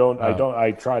all. I don't.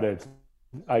 I try to.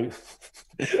 I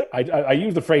I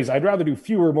use the phrase, I'd rather do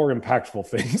fewer, more impactful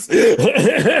things.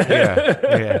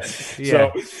 Yeah.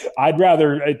 So I'd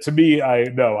rather,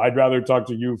 I'd rather talk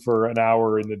to you for an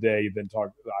hour in the day than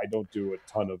talk. I don't do a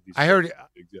ton of these. I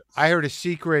heard a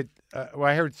secret.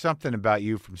 I heard something about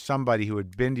you from somebody who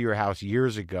had been to your house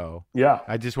years ago. Yeah.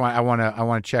 I want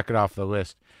to check it off the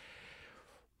list.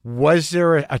 Was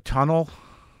there a tunnel?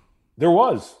 There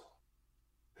was.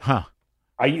 Huh.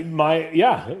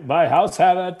 My house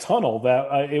had a tunnel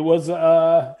that it was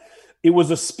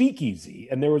a speakeasy,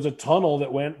 and there was a tunnel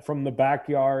that went from the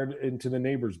backyard into the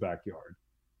neighbor's backyard.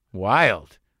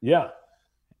 Wild. Yeah.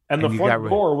 And the front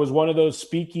door was one of those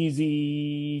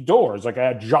speakeasy doors, like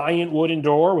a giant wooden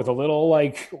door with a little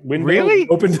window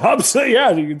opened up. So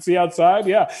yeah, you can see outside.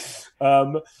 Yeah.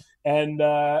 And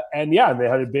they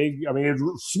had a big, it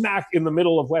was smack in the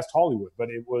middle of West Hollywood, but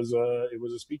it was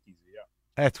a speakeasy. Yeah.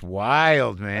 That's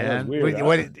wild, man.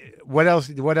 What else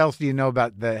do you know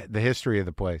about the history of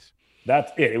the place?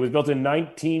 That's it. It was built in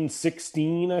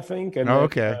 1916, I think. And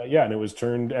okay. And it was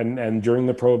turned, and during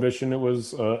the Prohibition, it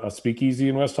was a speakeasy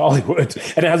in West Hollywood.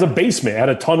 And it has a basement. It had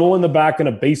a tunnel in the back and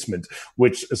a basement,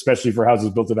 which, especially for houses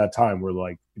built at that time, were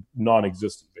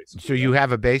non-existent basically. So you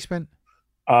have a basement?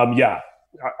 Yeah.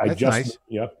 That's nice.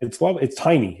 Yeah, it's lovely. It's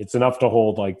tiny. It's enough to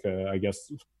hold I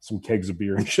guess some kegs of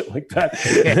beer and shit like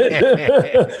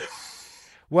that.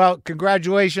 Well,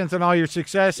 congratulations on all your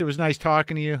success. It was nice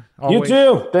talking to you. Always. You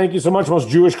too. Thank you so much. Most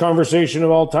Jewish conversation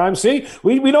of all time. See,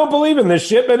 we don't believe in this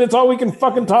shit, but it's all we can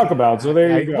fucking talk about. So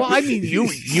there you go. Well,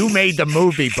 you made the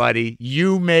movie, buddy.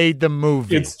 You made the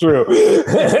movie. It's true.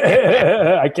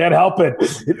 I can't help it.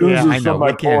 It oozes from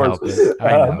my pores.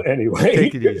 Anyway,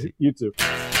 take it easy. You too.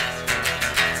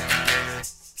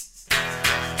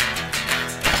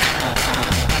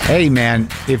 Hey, man,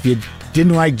 if you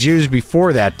didn't like Jews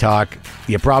before that talk,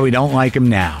 you probably don't like them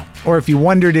now. Or if you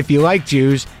wondered if you like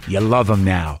Jews, you love them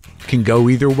now. Can go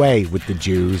either way with the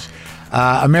Jews.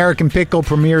 American Pickle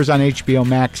premieres on HBO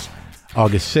Max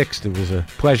August 6th. It was a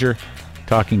pleasure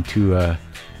talking to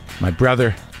my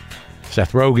brother,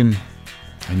 Seth Rogen.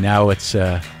 And now let's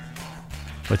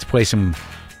play some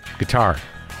guitar,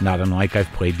 not unlike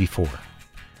I've played before.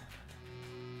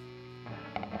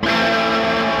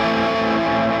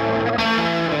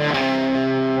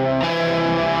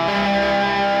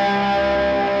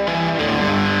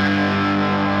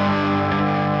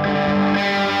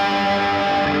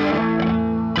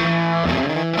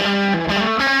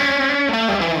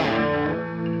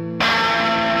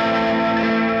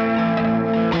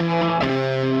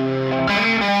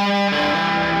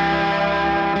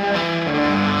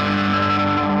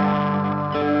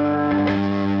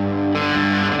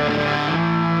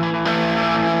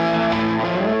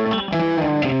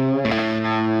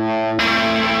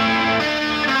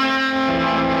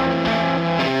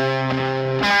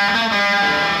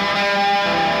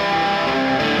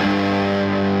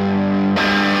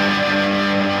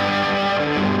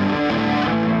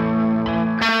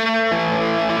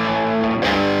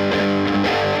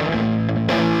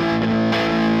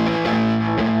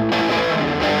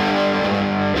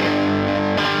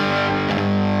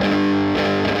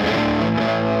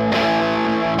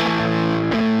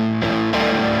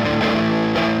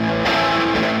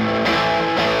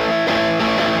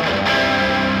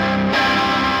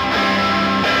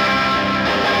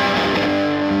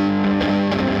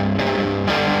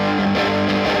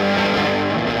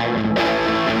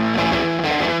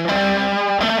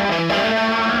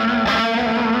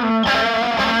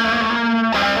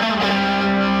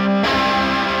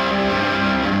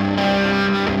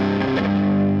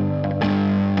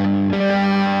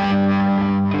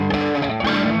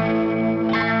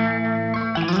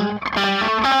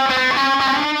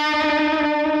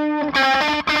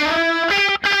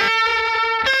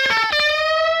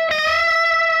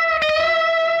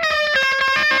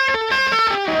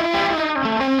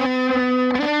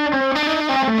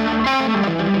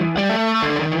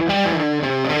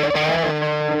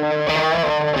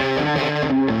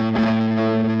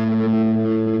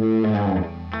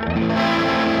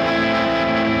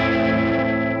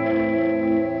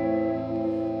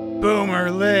 Boomer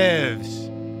lives.